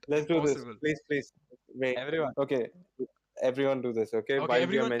 1 minute. Let's do this. Impossible. Please. Wait. everyone. Okay. Everyone do this, okay? Okay, While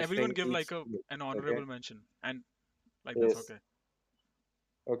we are everyone mentioning give each like game, an okay? honorable mention and like this. Yes. Okay.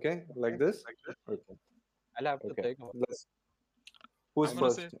 Okay, like this? Okay. I'll have to Okay. think about Let's who's I'm gonna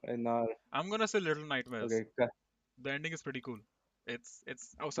first say in our I'm gonna say Little Nightmares. okay, The ending is pretty cool. It's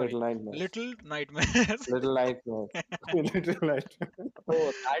oh sorry, Little Nightmares. Little Nightmares. Little Nightmares. Little Nightmares. it.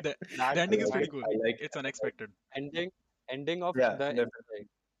 Oh, the that the ending is I like pretty it. cool. I like it. It's unexpected. ending of Yeah, the definitely.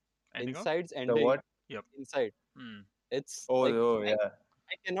 Ending of inside's The ending what? yep. inside. Hmm. It's Oh, like oh yeah.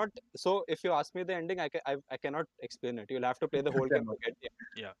 I cannot. So if you ask me the ending, I cannot explain it. You'll have to play the whole game to get the.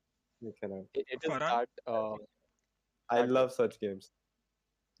 Yeah. You cannot. It is Farhan. that I that good. love such games.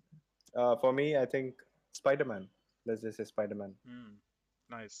 For me, I think Spider-Man. Let's just say Spider-Man. Hmm.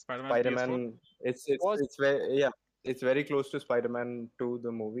 Nice. Spider-Man PS4. Spider-Man. Was It's very yeah. It's very close to Spider-Man 2,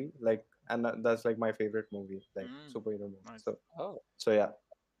 the movie. Like, and that's like my favorite movie, like Hmm. superhero movie. Nice. oh So yeah,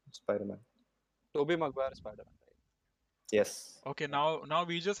 Spider-Man. Tobey Maguire Spider-Man, right? Yes. Okay, now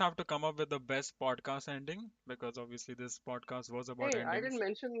we just have to come up with the best podcast ending because obviously this podcast was about Hey, I endings. didn't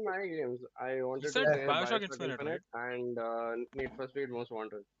mention my games. I You wanted to said say Bioshock Bioshock Infinite, right? Infinite and Need for Speed Most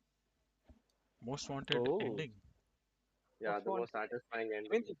Wanted. Most wanted Oh, ending. Yeah, most the most wanted. satisfying I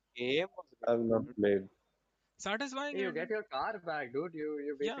mean, ending. the game was I've really not good. played. Satisfying Hey, you get ending. your car back, dude.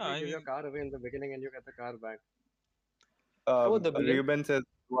 You Yeah, basically I give your mean, car away in the beginning and you get the car back. Oh, the villain Ruben says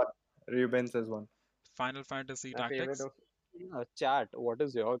one. Ruben says one. Final Fantasy My favorite Tactics. of chat. What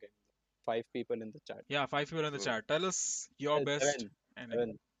is your game? 5 people in the chat. Yeah, 5 people in the Hmm. chat. Tell us your best Seven. ending.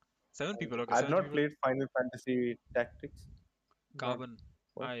 Seven. 7 people. Okay, I've 7 people. not played Final Fantasy Tactics. Carbon.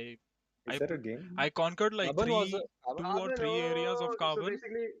 What? I Is I that a pl- game? I conquered like Carbon was three, Carbon. 2 or 3 areas of So Carbon.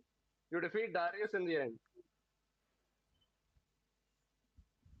 basically, you defeat Darius in the end.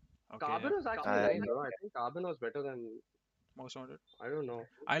 Okay, Carbon was actually I nice, bro. I think Carbon was better than, most wanted. I don't know.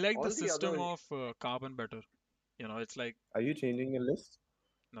 I like the All the system other, of Carbon better. You know, it's like Are you changing your list?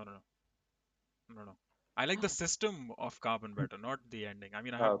 no. I like the system of Carbon better, not the ending. I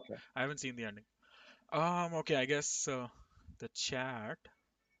mean, Okay. I haven't seen the ending. Okay, I guess the chat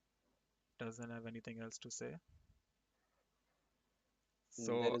doesn't have anything else to say. There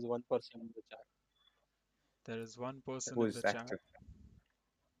So is one person in the chat. there is one person Who in is the chat. active?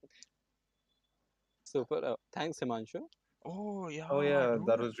 Super. Thanks, Himanshu. Oh yeah, Oh yeah,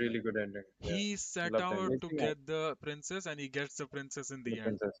 that dude. was really good ending. Yeah, He set loved out ending. to get the princess and he gets the princess in The the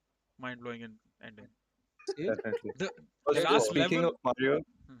end. princess, Mind-blowing ending. See, definitely. The Also, last speaking level. of Mario,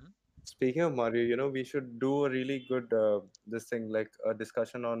 Mhm. speaking of Mario, you know, we should do a really good this thing like a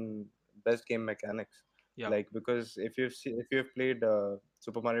discussion on best game mechanics. Yeah. Like because if you've played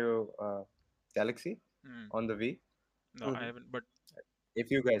Super Mario Galaxy Mm. on the Wii, No, I Mhm. haven't. But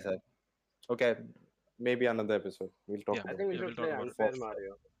if you guys have, okay, maybe another episode we'll talk yeah, I about think we we'll should talk play about it. for Unfair sure.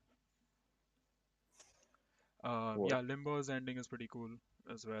 Mario. What? Yeah, Limbo's ending is pretty cool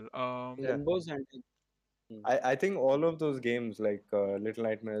as well. Yeah. Limbo's ending. I think all of those games like Little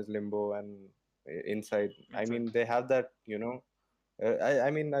Nightmares, Limbo, and inside. I Inside. mean, they have that,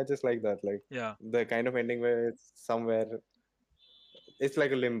 I mean, I just like that, like Yeah. the kind of ending where it's somewhere, it's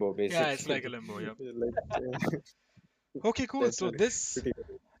like a limbo, Yeah, it's like a basically. limbo. Yep. Like, Okay, cool. that's So this pretty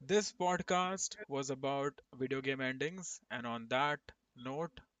good. this podcast was about video game endings, and on that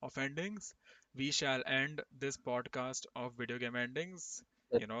note of endings, we shall end this podcast of video game endings.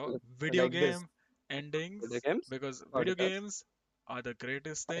 Let- Video like this game video endings, games because video podcast. games are the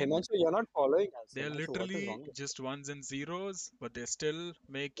greatest thing. Himanshu, you're not following us. They're Himanshu, what is literally wrong with just ones and zeros, but they still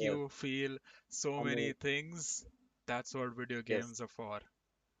make you? Yes, you feel so I many mean, things. That's what video yes, games are for.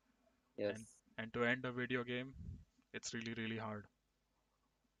 And yes. and to end a video game, it's really, really hard.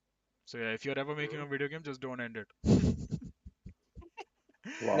 So yeah, if you're ever making Hmm. a video game, just don't end it.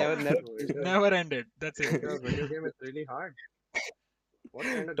 Wow. Never Video, Never end it. That's it. making a video game is really hard. What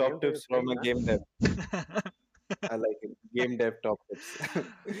kind of Top games are you tips from playing, a man? game dev. I like it. Game dev top tips.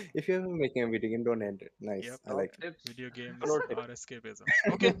 If you're ever making a video game, don't end it. Nice. Yep. I Top like tips. Video games Pro tip. are escapism.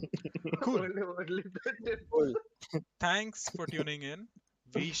 Okay, cool. Only the tips. Cool. Thanks for tuning in.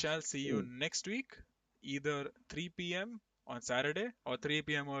 We shall see you it. next week, either 3 p.m. on Saturday or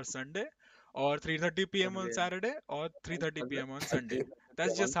 3 p.m. on Sunday, or 3:30 p.m. on Again. Saturday or 3:30 Sunday. p.m. on Sunday. 3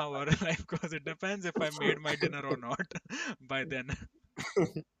 That's p.m. on just how our life goes. It depends if I made my dinner or not by then.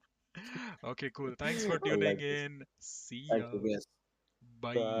 Okay, cool. Thanks for I tuning like this. in. See Thank ya. you, guys.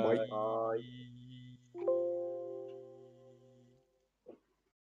 Bye. Bye. Bye.